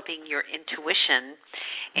your intuition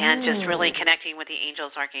and just really connecting with the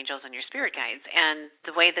angels, archangels, and your spirit guides. And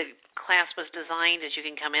the way the class was designed is you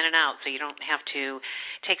can come in and out, so you don't have to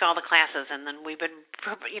take all the classes. And then we've been,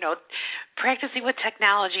 practicing with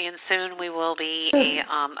technology, and soon we will be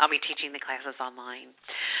I'll be teaching the classes online.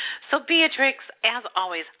 So Beatrex, as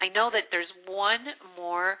always, I know that there's one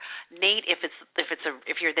more. Nate, if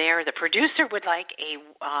you're there, the producer would like a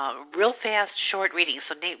real fast, short reading.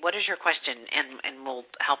 So Nate, what is your question? And we'll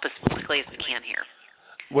help as quickly as we can here.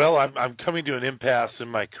 Well, I'm coming to an impasse in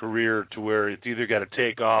my career to where it's either got to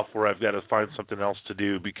take off or I've got to find something else to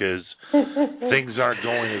do because things aren't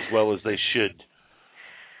going as well as they should.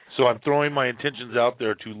 So I'm throwing my intentions out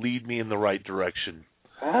there to lead me in the right direction.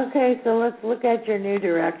 Okay, so let's look at your new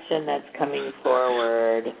direction that's coming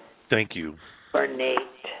forward. Thank you. For Nate.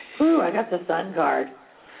 Ooh, I got the Sun card.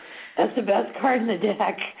 That's the best card in the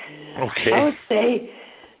deck. Okay. I would say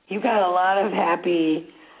you've got a lot of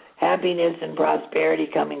happiness and prosperity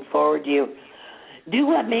coming forward to you. Do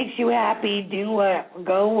what makes you happy.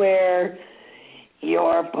 Go where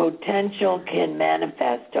your potential can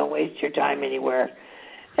manifest. Don't waste your time anywhere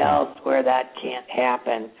else where that can't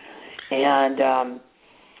happen. And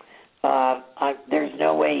there's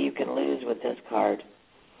no way you can lose with this card.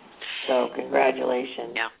 So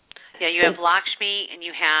congratulations. Yeah, you have Lakshmi and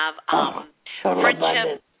you have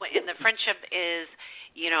friendship. And the friendship is,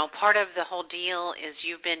 part of the whole deal is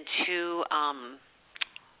you've been too,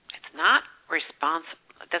 it's not responsible.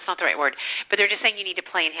 That's not the right word, but they're just saying you need to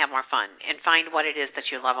play and have more fun and find what it is that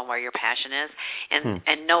you love and where your passion is,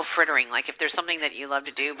 and no frittering. Like if there's something that you love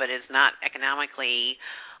to do but is not economically,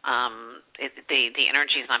 the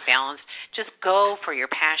energy is not balanced, just go for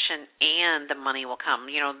your passion and the money will come.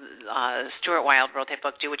 Stuart Wilde wrote that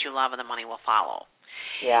book, Do What You Love and the Money Will Follow.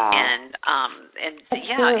 Yeah.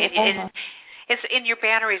 It's in your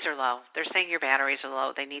batteries are low. They're saying your batteries are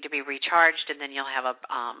low. They need to be recharged, and then you'll have a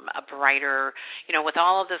brighter, with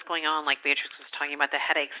all of this going on, like Beatrix was talking about the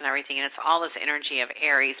headaches and everything, and it's all this energy of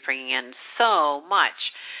Aries bringing in so much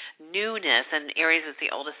newness, and Aries is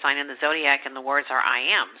the oldest sign in the zodiac, and the words are I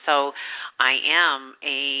am. So I am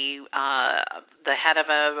the head of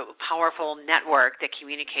a powerful network that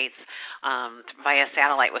communicates via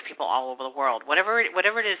satellite with people all over the world. Whatever it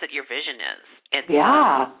is that your vision is.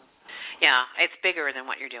 Yeah, it's bigger than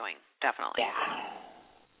what you're doing, definitely. Yeah.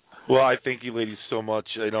 Well, I thank you, ladies, so much.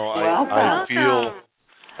 I feel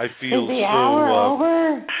Is the hour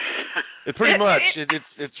over? Pretty much.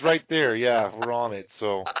 It's right there. Yeah, we're on it.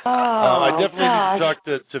 So I definitely need to talk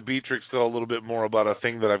to Beatrex though a little bit more about a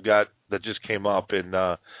thing that I've got that just came up, and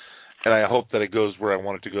I hope that it goes where I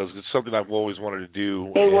want it to go. It's something I've always wanted to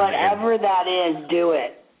do. Hey, whatever that is, do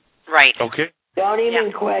it. Right. Okay. Don't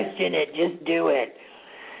even question it. Just do it.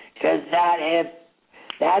 Because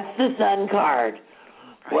that's the Sun card.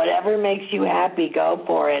 Right. Whatever makes you happy, go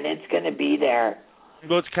for it. It's going to be there.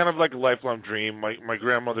 Well, it's kind of like a lifelong dream. My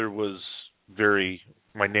grandmother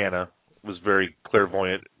my Nana was very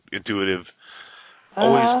clairvoyant, intuitive,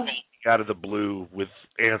 always out of the blue with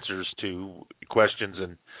answers to questions.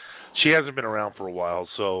 And she hasn't been around for a while,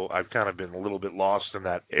 so I've kind of been a little bit lost in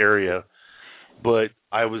that area. But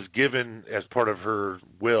I was given, as part of her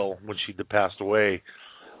will when she passed away,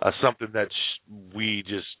 something that we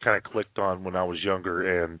just kind of clicked on when I was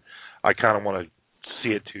younger, and I kind of want to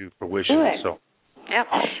see it to fruition. So, yeah,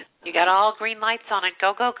 you got all green lights on it.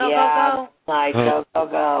 Go, go, go, go, go. Light, go, go,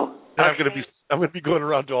 go. And I'm going to be going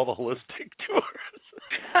around to all the holistic tours.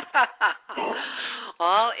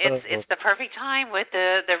 Well, it's the perfect time with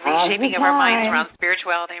the reshaping of our minds around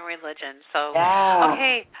spirituality and religion. So,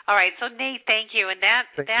 okay, all right. So, Nate, thank you. And that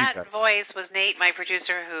voice was Nate, my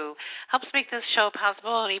producer, who helps make this show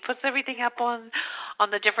possible, and he puts everything up on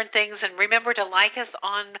the different things. And remember to like us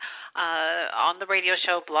on the radio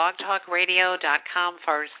show,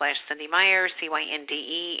 blogtalkradio.com/Cindy Meyer,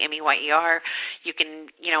 CyndeMeyer. You can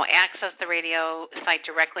access the radio site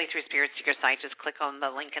directly through Spirit Seeker site. Just click on the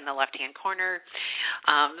link in the left-hand corner.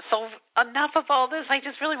 So enough of all this. I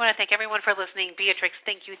just really want to thank everyone for listening. Beatrex,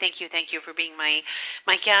 thank you for being my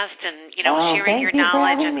guest and sharing your knowledge. Thank you for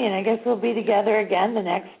having me, and I guess we'll be together again the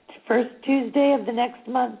first Tuesday of the next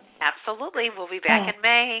month. Absolutely. We'll be back in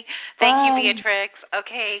May. Thank you, Beatrex.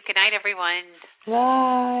 Okay. Good night, everyone.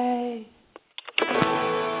 Bye.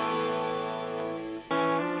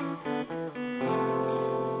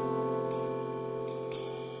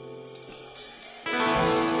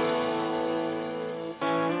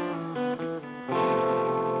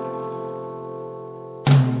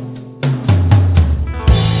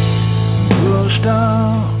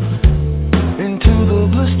 Down into the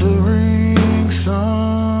blistering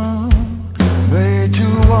sun.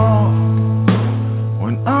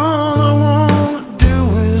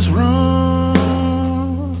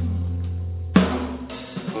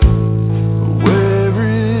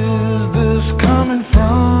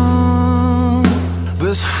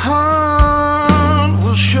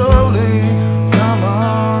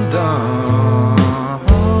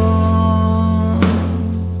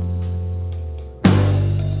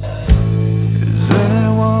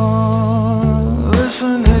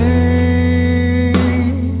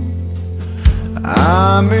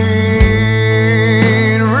 I mean